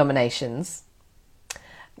nominations.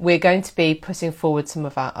 We're going to be putting forward some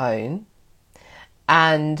of our own,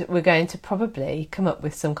 and we're going to probably come up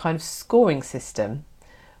with some kind of scoring system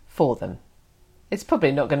for them. It's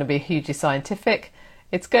probably not going to be hugely scientific.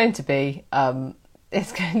 It's going to be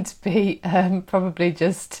probably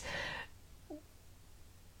just,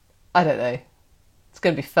 I don't know. It's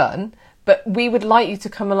going to be fun, but we would like you to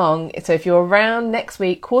come along. So if you're around next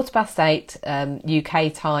week, 8:15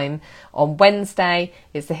 UK time on Wednesday,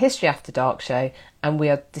 it's the History After Dark show, and we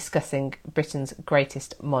are discussing Britain's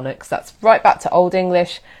greatest monarchs. That's right back to Old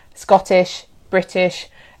English, Scottish, British,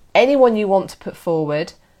 anyone you want to put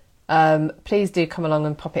forward. Please do come along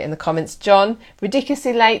and pop it in the comments. John,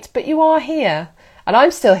 ridiculously late, but you are here. And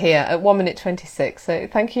I'm still here at 1 minute 26. So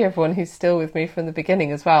thank you everyone who's still with me from the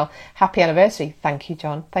beginning as well. Happy anniversary. Thank you,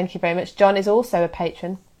 John. Thank you very much. John is also a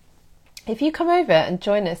patron. If you come over and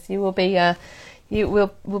join us, you will be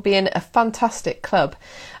will be in a fantastic club.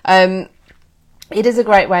 It is a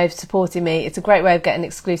great way of supporting me. It's a great way of getting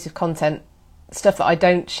exclusive content. Stuff that I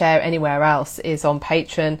don't share anywhere else is on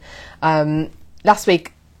Patreon. Last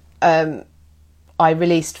week, I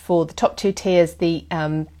released for the top 2 tiers the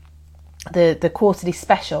quarterly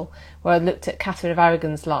special where I looked at Catherine of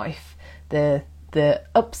Aragon's life, the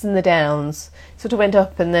ups and the downs. Sort of went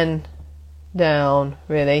up and then down,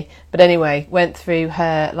 really. But anyway, went through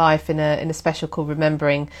her life in a special called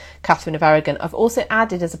Remembering Catherine of Aragon. I've also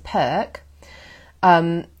added as a perk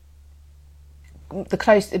being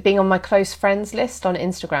on my close friends list on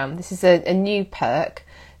Instagram. This is a new perk.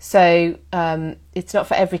 So it's not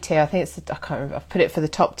for every tier. I think I can't remember. I've put it for the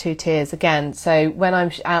top 2 tiers again. So when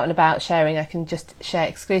I'm out and about sharing, I can just share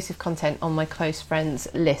exclusive content on my close friends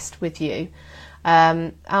list with you.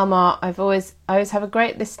 Almar, I always have a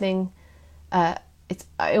great listening. I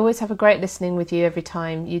always have a great listening with you every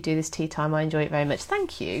time you do this tea time. I enjoy it very much.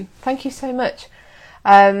 Thank you so much.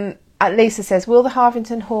 Lisa says, will the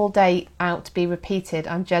Harvington Hall Day out be repeated?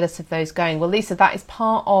 I'm jealous of those going. Well, Lisa, that is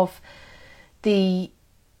part of the...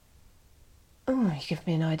 Oh, you give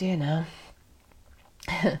me an idea now.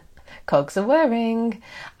 Cogs are whirring.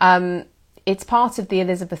 It's part of the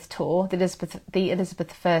Elizabeth tour, the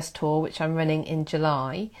Elizabeth I tour, which I'm running in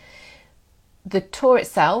July. The tour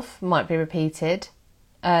itself might be repeated,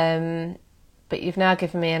 but you've now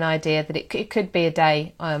given me an idea that it could be a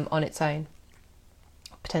day on its own,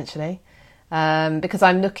 potentially, because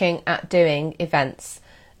I'm looking at doing events,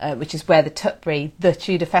 which is where the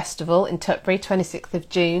Tudor Festival in Tutbury, 26th of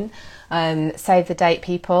June. Save the date,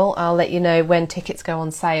 people. I'll let you know when tickets go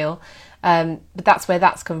on sale. But that's where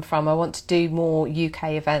that's come from. I want to do more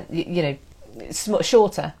UK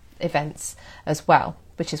shorter events as well,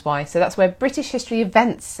 which is why. So that's where British History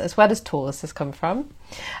events as well as tours has come from.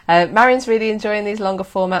 Marion's really enjoying these longer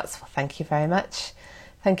formats. Well, thank you very much.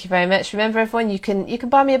 Thank you very much. Remember, everyone, you can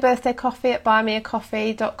buy me a birthday coffee at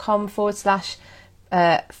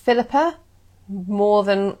buymeacoffee.com/Philippa. More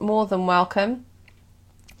than welcome.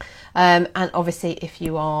 And obviously, if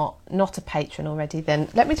you are not a patron already, then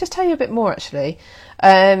let me just tell you a bit more, actually.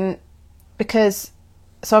 Because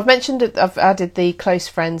I've mentioned it, I've added the close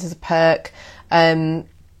friends as a perk.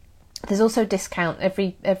 There's also a discount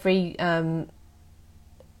every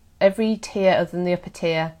tier other than the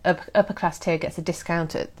upper class tier gets a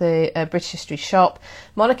discount at the British History shop.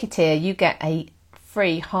 Monarchy tier, you get a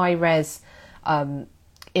free high res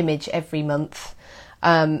image every month.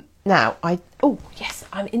 Now, I'm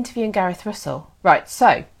interviewing Gareth Russell. Right,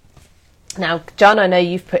 so now, John, I know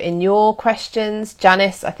you've put in your questions.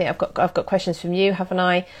 Janice, I think I've got questions from you, haven't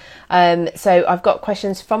I? So I've got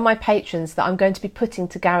questions from my patrons that I'm going to be putting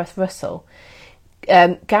to Gareth Russell.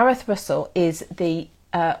 Gareth Russell is the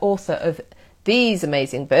author of these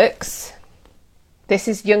amazing books. This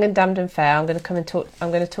is Young and Damned and Fair. I'm going to talk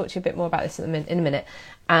to you a bit more about this in a minute.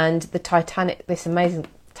 And the Titanic, this amazing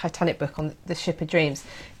Titanic book on the Ship of Dreams.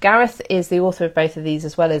 Gareth is the author of both of these,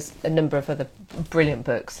 as well as a number of other brilliant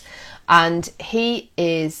books. and he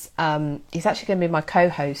is he's actually going to be my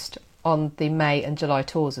co-host on the May and July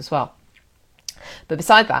tours as well. But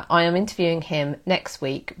beside that, I am interviewing him next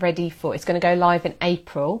week, ready for, it's going to go live in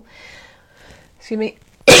April. Excuse me.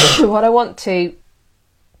 What I want to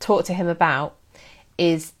talk to him about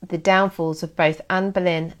is the downfalls of both Anne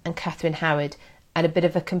Boleyn and Catherine Howard, and a bit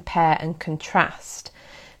of a compare and contrast,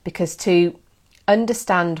 because to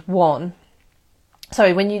understand when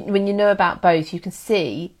you know about both, you can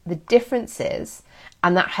see the differences,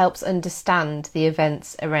 and that helps understand the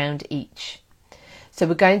events around each. So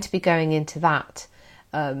we're going to be going into that.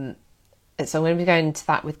 So I'm going to be going into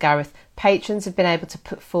that with Gareth. Patrons have been able to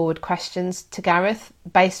put forward questions to Gareth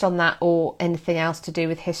based on that, or anything else to do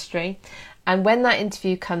with history. And when that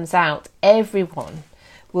interview comes out, everyone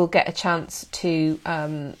will get a chance to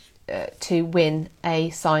win a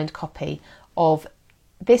signed copy of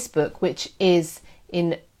this book, which is,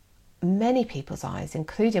 in many people's eyes,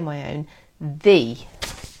 including my own, the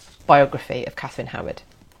biography of Catherine Howard.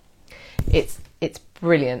 It's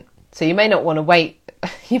brilliant. So you may not want to wait.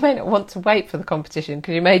 You may not want to wait for the competition,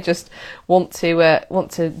 because you may just want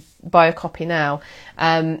to buy a copy now.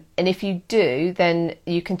 And if you do, then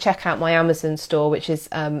you can check out my Amazon store, which is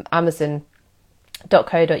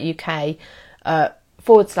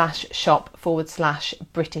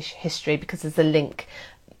amazon.co.uk/shop/British history, because there's a link.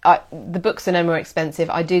 The books are no more expensive.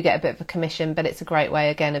 I do get a bit of a commission, but it's a great way,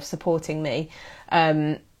 again, of supporting me.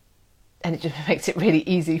 And it just makes it really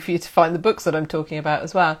easy for you to find the books that I'm talking about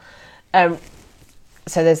as well.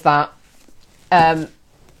 So there's that.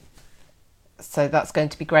 So that's going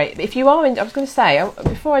to be great. If you are, I was going to say,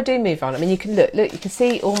 before I do move on, I mean, you can look, you can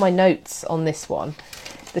see all my notes on this one,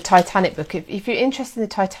 the Titanic book. If you're interested in the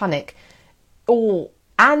Titanic or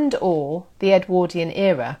the Edwardian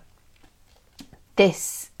era,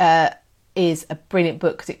 this is a brilliant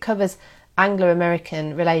book, because it covers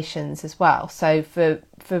Anglo-American relations as well. So for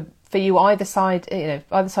you either side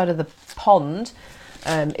of the pond,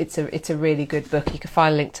 it's a really good book. You can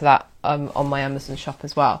find a link to that on my Amazon shop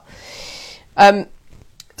as well.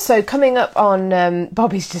 So coming up on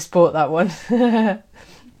Bobby's just bought that one.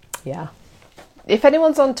 Yeah. If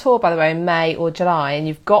anyone's on tour, by the way, in May or July, and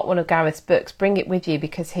you've got one of Gareth's books, bring it with you,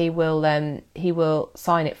 because he will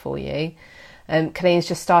sign it for you. Colleen's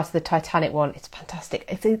just started the Titanic one. It's fantastic.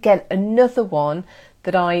 It's, again, another one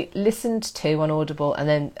that I listened to on Audible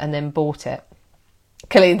and then bought it.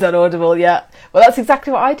 Colleen's on Audible, yeah. Well, that's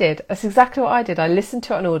exactly what I did. I listened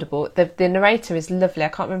to it on Audible. The narrator is lovely. I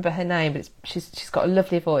can't remember her name, but she's got a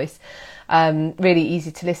lovely voice. Really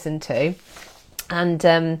easy to listen to. And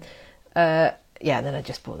then I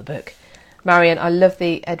just bought the book. Marion, I love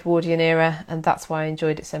the Edwardian era, and that's why I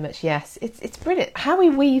enjoyed it so much. Yes, it's brilliant how he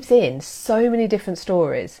weaves in so many different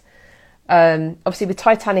stories. Obviously with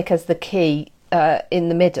Titanic as the key in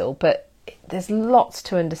the middle, but there's lots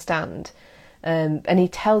to understand. And he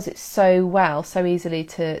tells it so well, so easily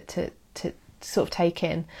to sort of take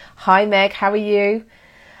in. Hi Meg, how are you?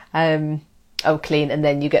 Clean, and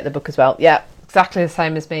then you get the book as well. Yeah, exactly the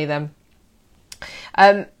same as me then.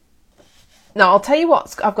 Now I'll tell you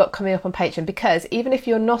what I've got coming up on Patreon, because even if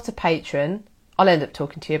you're not a patron, I'll end up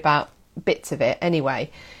talking to you about bits of it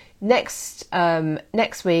anyway. Next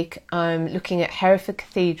week I'm looking at Hereford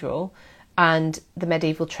Cathedral and the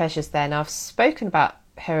medieval treasures there. Now I've spoken about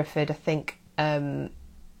Hereford, I think. You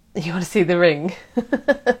want to see the ring?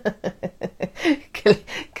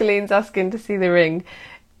 Colleen's asking to see the ring.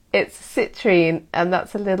 It's citrine, and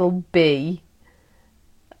that's a little bee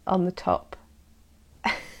on the top.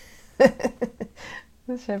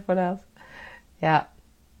 Let's show everyone else. Yeah,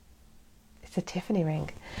 it's a Tiffany ring.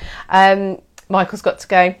 Michael's got to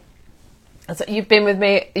go. So you've been with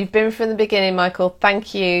me. You've been from the beginning, Michael.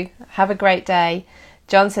 Thank you. Have a great day.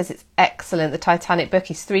 John says it's excellent. The Titanic book.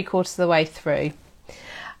 He's 3/4 of the way through.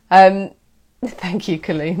 Thank you,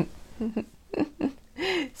 Colleen.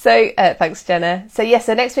 So thanks, Jenna. So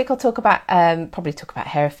so next week I'll talk about probably talk about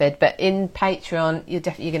Hereford, but in Patreon you're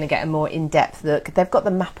definitely going to get a more in-depth look. They've got the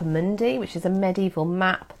Mappa Mundi, which is a medieval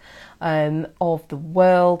map of the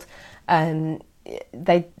world.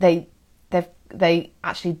 They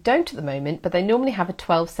actually don't at the moment, but they normally have a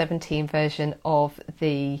 1217 version of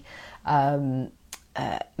the Magna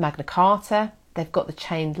Carta. They've got the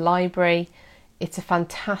chained library. It's a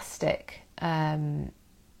fantastic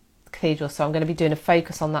cathedral, so I'm going to be doing a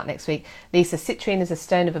focus on that next week. Lisa, citrine is a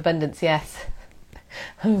stone of abundance, yes.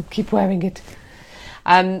 Oh, keep wearing it.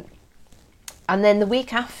 And then the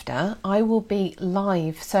week after I will be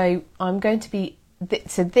live, so I'm going to be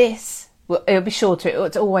it'll be shorter.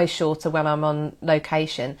 It's always shorter when I'm on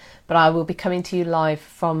location, but I will be coming to you live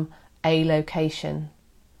from a location,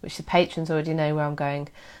 which the patrons already know where I'm going.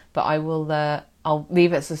 but I'll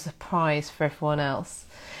leave it as a surprise for everyone else.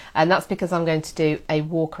 And that's because I'm going to do a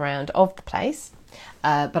walk around of the place,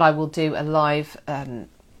 but I will do a live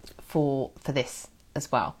for this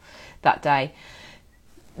as well that day.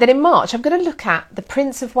 Then in March, I'm going to look at the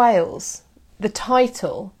Prince of Wales, the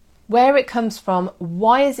title, where it comes from,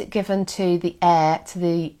 why is it given to the heir to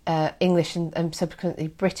the English and subsequently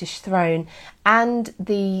British throne, and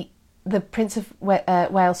the Prince of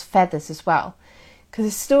Wales feathers as well. Because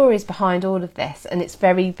there's stories behind all of this, and it's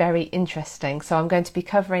very, very interesting. So I'm going to be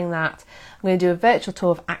covering that. I'm going to do a virtual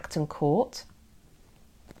tour of Acton Court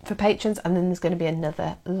for patrons, and then there's going to be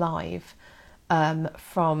another live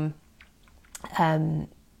from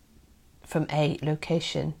a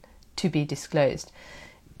location to be disclosed.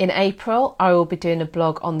 In April, I will be doing a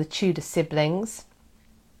blog on the Tudor siblings.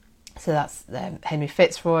 So that's Henry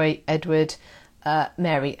Fitzroy, Edward,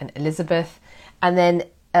 Mary and Elizabeth. And then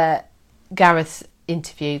Gareth's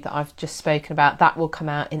interview that I've just spoken about, that will come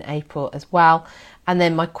out in April as well. And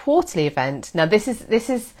then my quarterly event. Now this is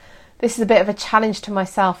a bit of a challenge to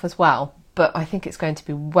myself as well, but I think it's going to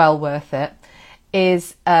be well worth it.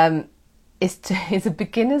 Is a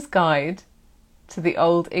beginner's guide to the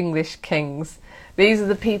Old English kings. These are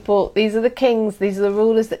the people, these are the kings, these are the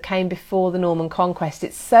rulers that came before the Norman conquest.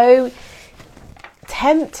 It's so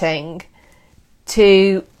tempting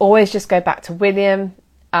to always just go back to William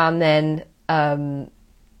and then go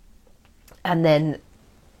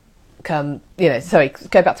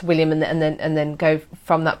back to William and then go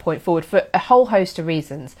from that point forward for a whole host of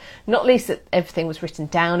reasons. Not least that everything was written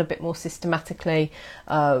down a bit more systematically,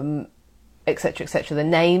 etc., etc. The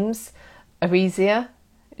names are easier.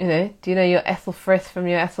 You know, do you know your Ethelfrith from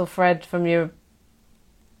your Ethelfred from your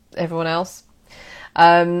everyone else?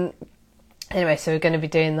 Anyway, so we're going to be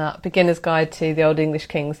doing that beginner's guide to the Old English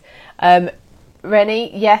kings.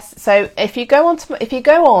 Rennie, yes. So if you go on to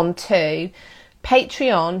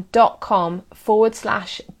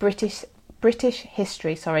patreon.com/British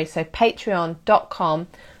history. Sorry, so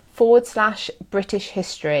patreon.com/British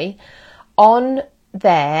history. On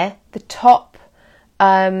there, the top.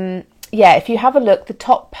 If you have a look, the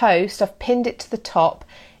top post, I've pinned it to the top,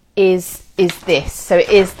 is this. So it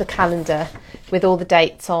is the calendar with all the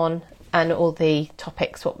dates on and all the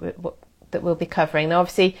topics that we'll be covering. Now,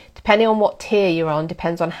 obviously, depending on what tier you're on,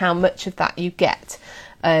 depends on how much of that you get.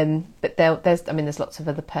 But there's lots of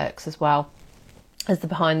other perks as well as the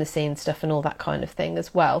behind the scenes stuff and all that kind of thing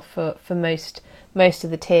as well for most of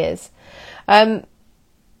the tiers.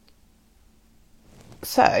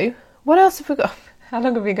 So what else have we got? How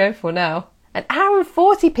long have we go for now? 1 hour and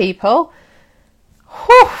 40, people.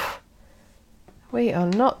 Whew. We are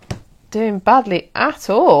not doing badly at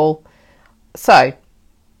all. So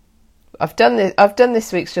I've done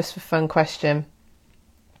this week's Just for Fun question.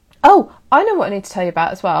 Oh, I know what I need to tell you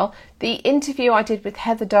about as well. The interview I did with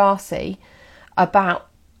Heather Darcy about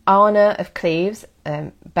Anna of Cleves,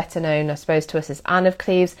 better known, I suppose, to us as Anne of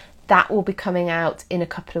Cleves, that will be coming out in a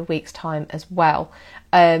couple of weeks' time as well.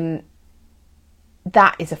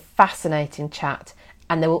 That is a fascinating chat,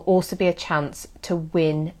 and there will also be a chance to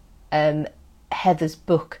win Heather's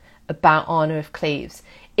book about Anna of Cleves.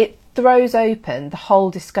 It throws open the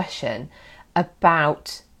whole discussion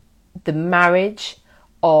about the marriage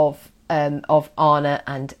of Anna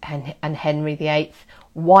and Henry VIII,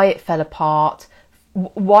 why it fell apart,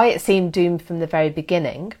 why it seemed doomed from the very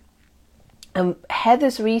beginning. And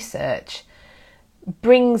Heather's research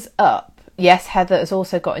brings up, yes, Heather has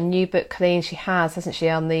also got a new book, Colleen, she has, hasn't she,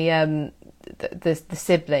 on the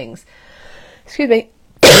siblings. Excuse me.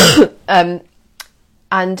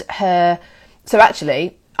 And her. So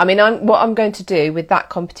actually, what I'm going to do with that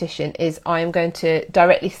competition is I am going to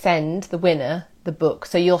directly send the winner the book.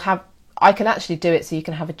 So I can actually do it so you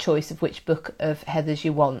can have a choice of which book of Heather's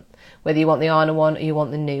you want, whether you want the Anna one or you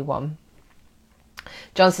want the new one.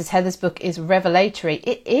 John says Heather's book is revelatory.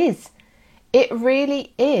 It is. It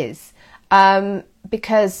really is.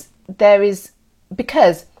 Because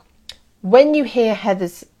when you hear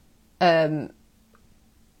Heather's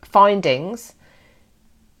findings,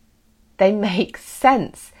 they make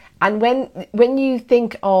sense. And when you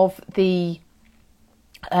think of the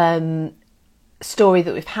story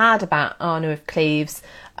that we've had about Anna of Cleves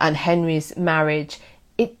and Henry's marriage,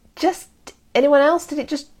 did anyone else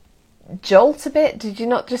just jolt a bit? Did you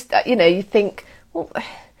not just, you think, well,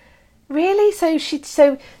 really? So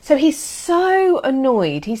he's so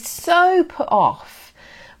annoyed, he's so put off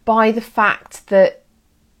by the fact that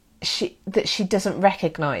she doesn't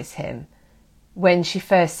recognise him when she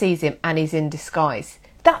first sees him and he's in disguise.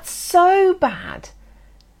 That's so bad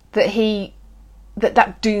that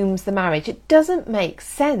that dooms the marriage. It doesn't make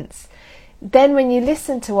sense. Then when you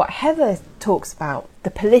listen to what Heather talks about, the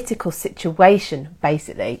political situation,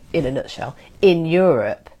 basically, in a nutshell, in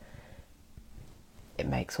Europe, it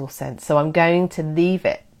makes all sense. So I'm going to leave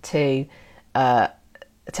it to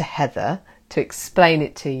Heather to explain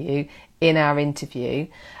it to you in our interview.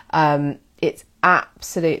 It's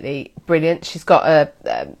absolutely brilliant. She's got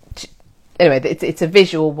anyway, it's a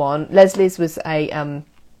visual one. Leslie's was a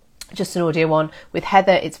just an audio one. With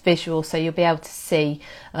Heather, it's visual, so you'll be able to see,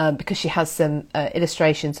 because she has some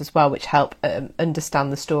illustrations as well, which help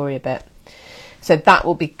understand the story a bit. So that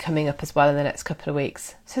will be coming up as well in the next couple of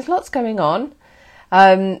weeks. So there's lots going on.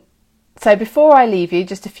 So before I leave you,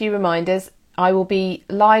 just a few reminders. I will be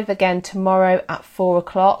live again tomorrow at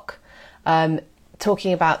 4:00,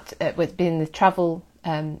 talking about with being the Travel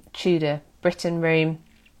Tudor Britain room.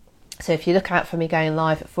 So if you look out for me going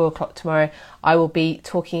live at 4:00 tomorrow, I will be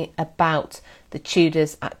talking about the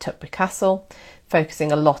Tudors at Tutbury Castle,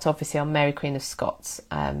 focusing a lot obviously on Mary Queen of Scots,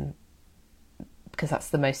 because that's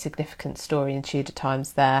the most significant story in Tudor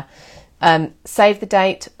times there. Save the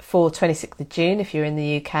date for 26th of June if you're in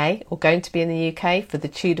the UK or going to be in the UK for the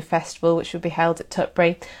Tudor Festival, which will be held at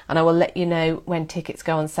Tutbury, and I will let you know when tickets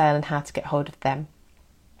go on sale and how to get hold of them.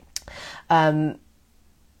 Then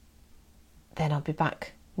I'll be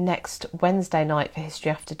back next Wednesday night for History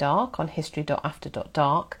After Dark on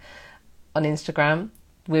history.after.dark on Instagram.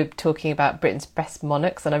 We're talking about Britain's best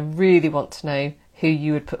monarchs, and I really want to know who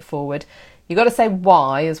you would put forward. You've got to say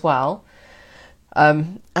why as well.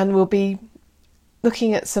 And we'll be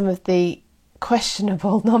looking at some of the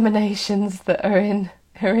questionable nominations that are in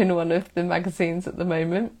one of the magazines at the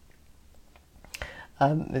moment.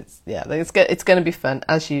 It's going to be fun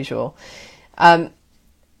as usual. And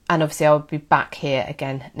obviously I'll be back here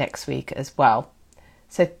again next week as well.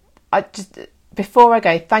 So before I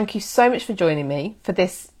go, thank you so much for joining me for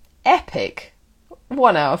this epic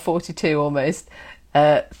 1 hour 42 almost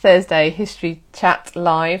Thursday History Chat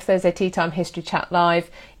Live, Thursday Tea Time History Chat Live.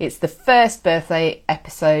 It's the first birthday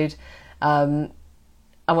episode. I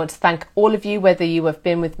want to thank all of you, whether you have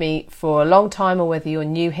been with me for a long time or whether you're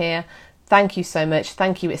new here. Thank you so much.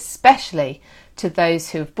 Thank you especially to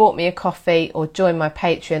those who have bought me a coffee or joined my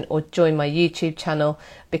Patreon or joined my YouTube channel,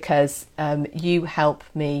 because you help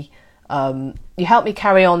me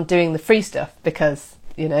carry on doing the free stuff, because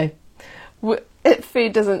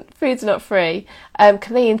food's not free.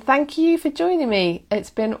 Colleen, thank you for joining me. It's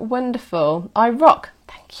been wonderful. I rock.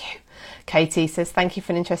 Thank you. Katie says thank you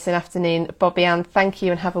for an interesting afternoon. Bobby Ann, thank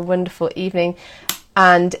you and have a wonderful evening.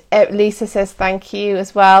 And Lisa says thank you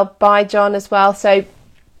as well. Bye, John, as well. So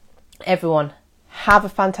everyone, have a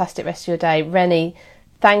fantastic rest of your day. Rennie,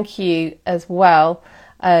 thank you as well.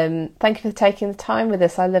 Thank you for taking the time with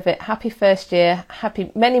us. I love it. Happy first year.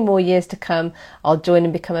 Happy many more years to come. I'll join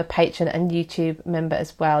and become a patron and YouTube member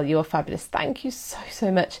as well. You're fabulous. Thank you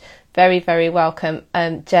so much. Very, very welcome.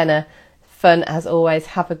 Jenna, fun as always.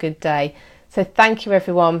 Have a good day. So thank you,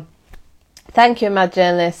 everyone. Thank you, Mad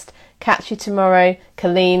Journalist. Catch you tomorrow.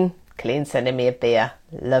 Colleen sending me a beer.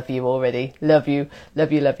 Love you already. Love you.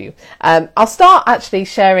 I'll start actually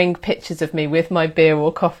sharing pictures of me with my beer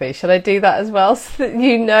or coffee. Should I do that as well, so that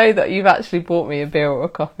you know that you've actually bought me a beer or a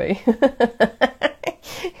coffee?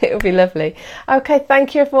 It will be lovely. Okay,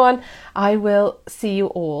 thank you, everyone. I will see you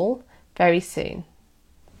all very soon.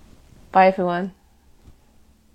 Bye, everyone.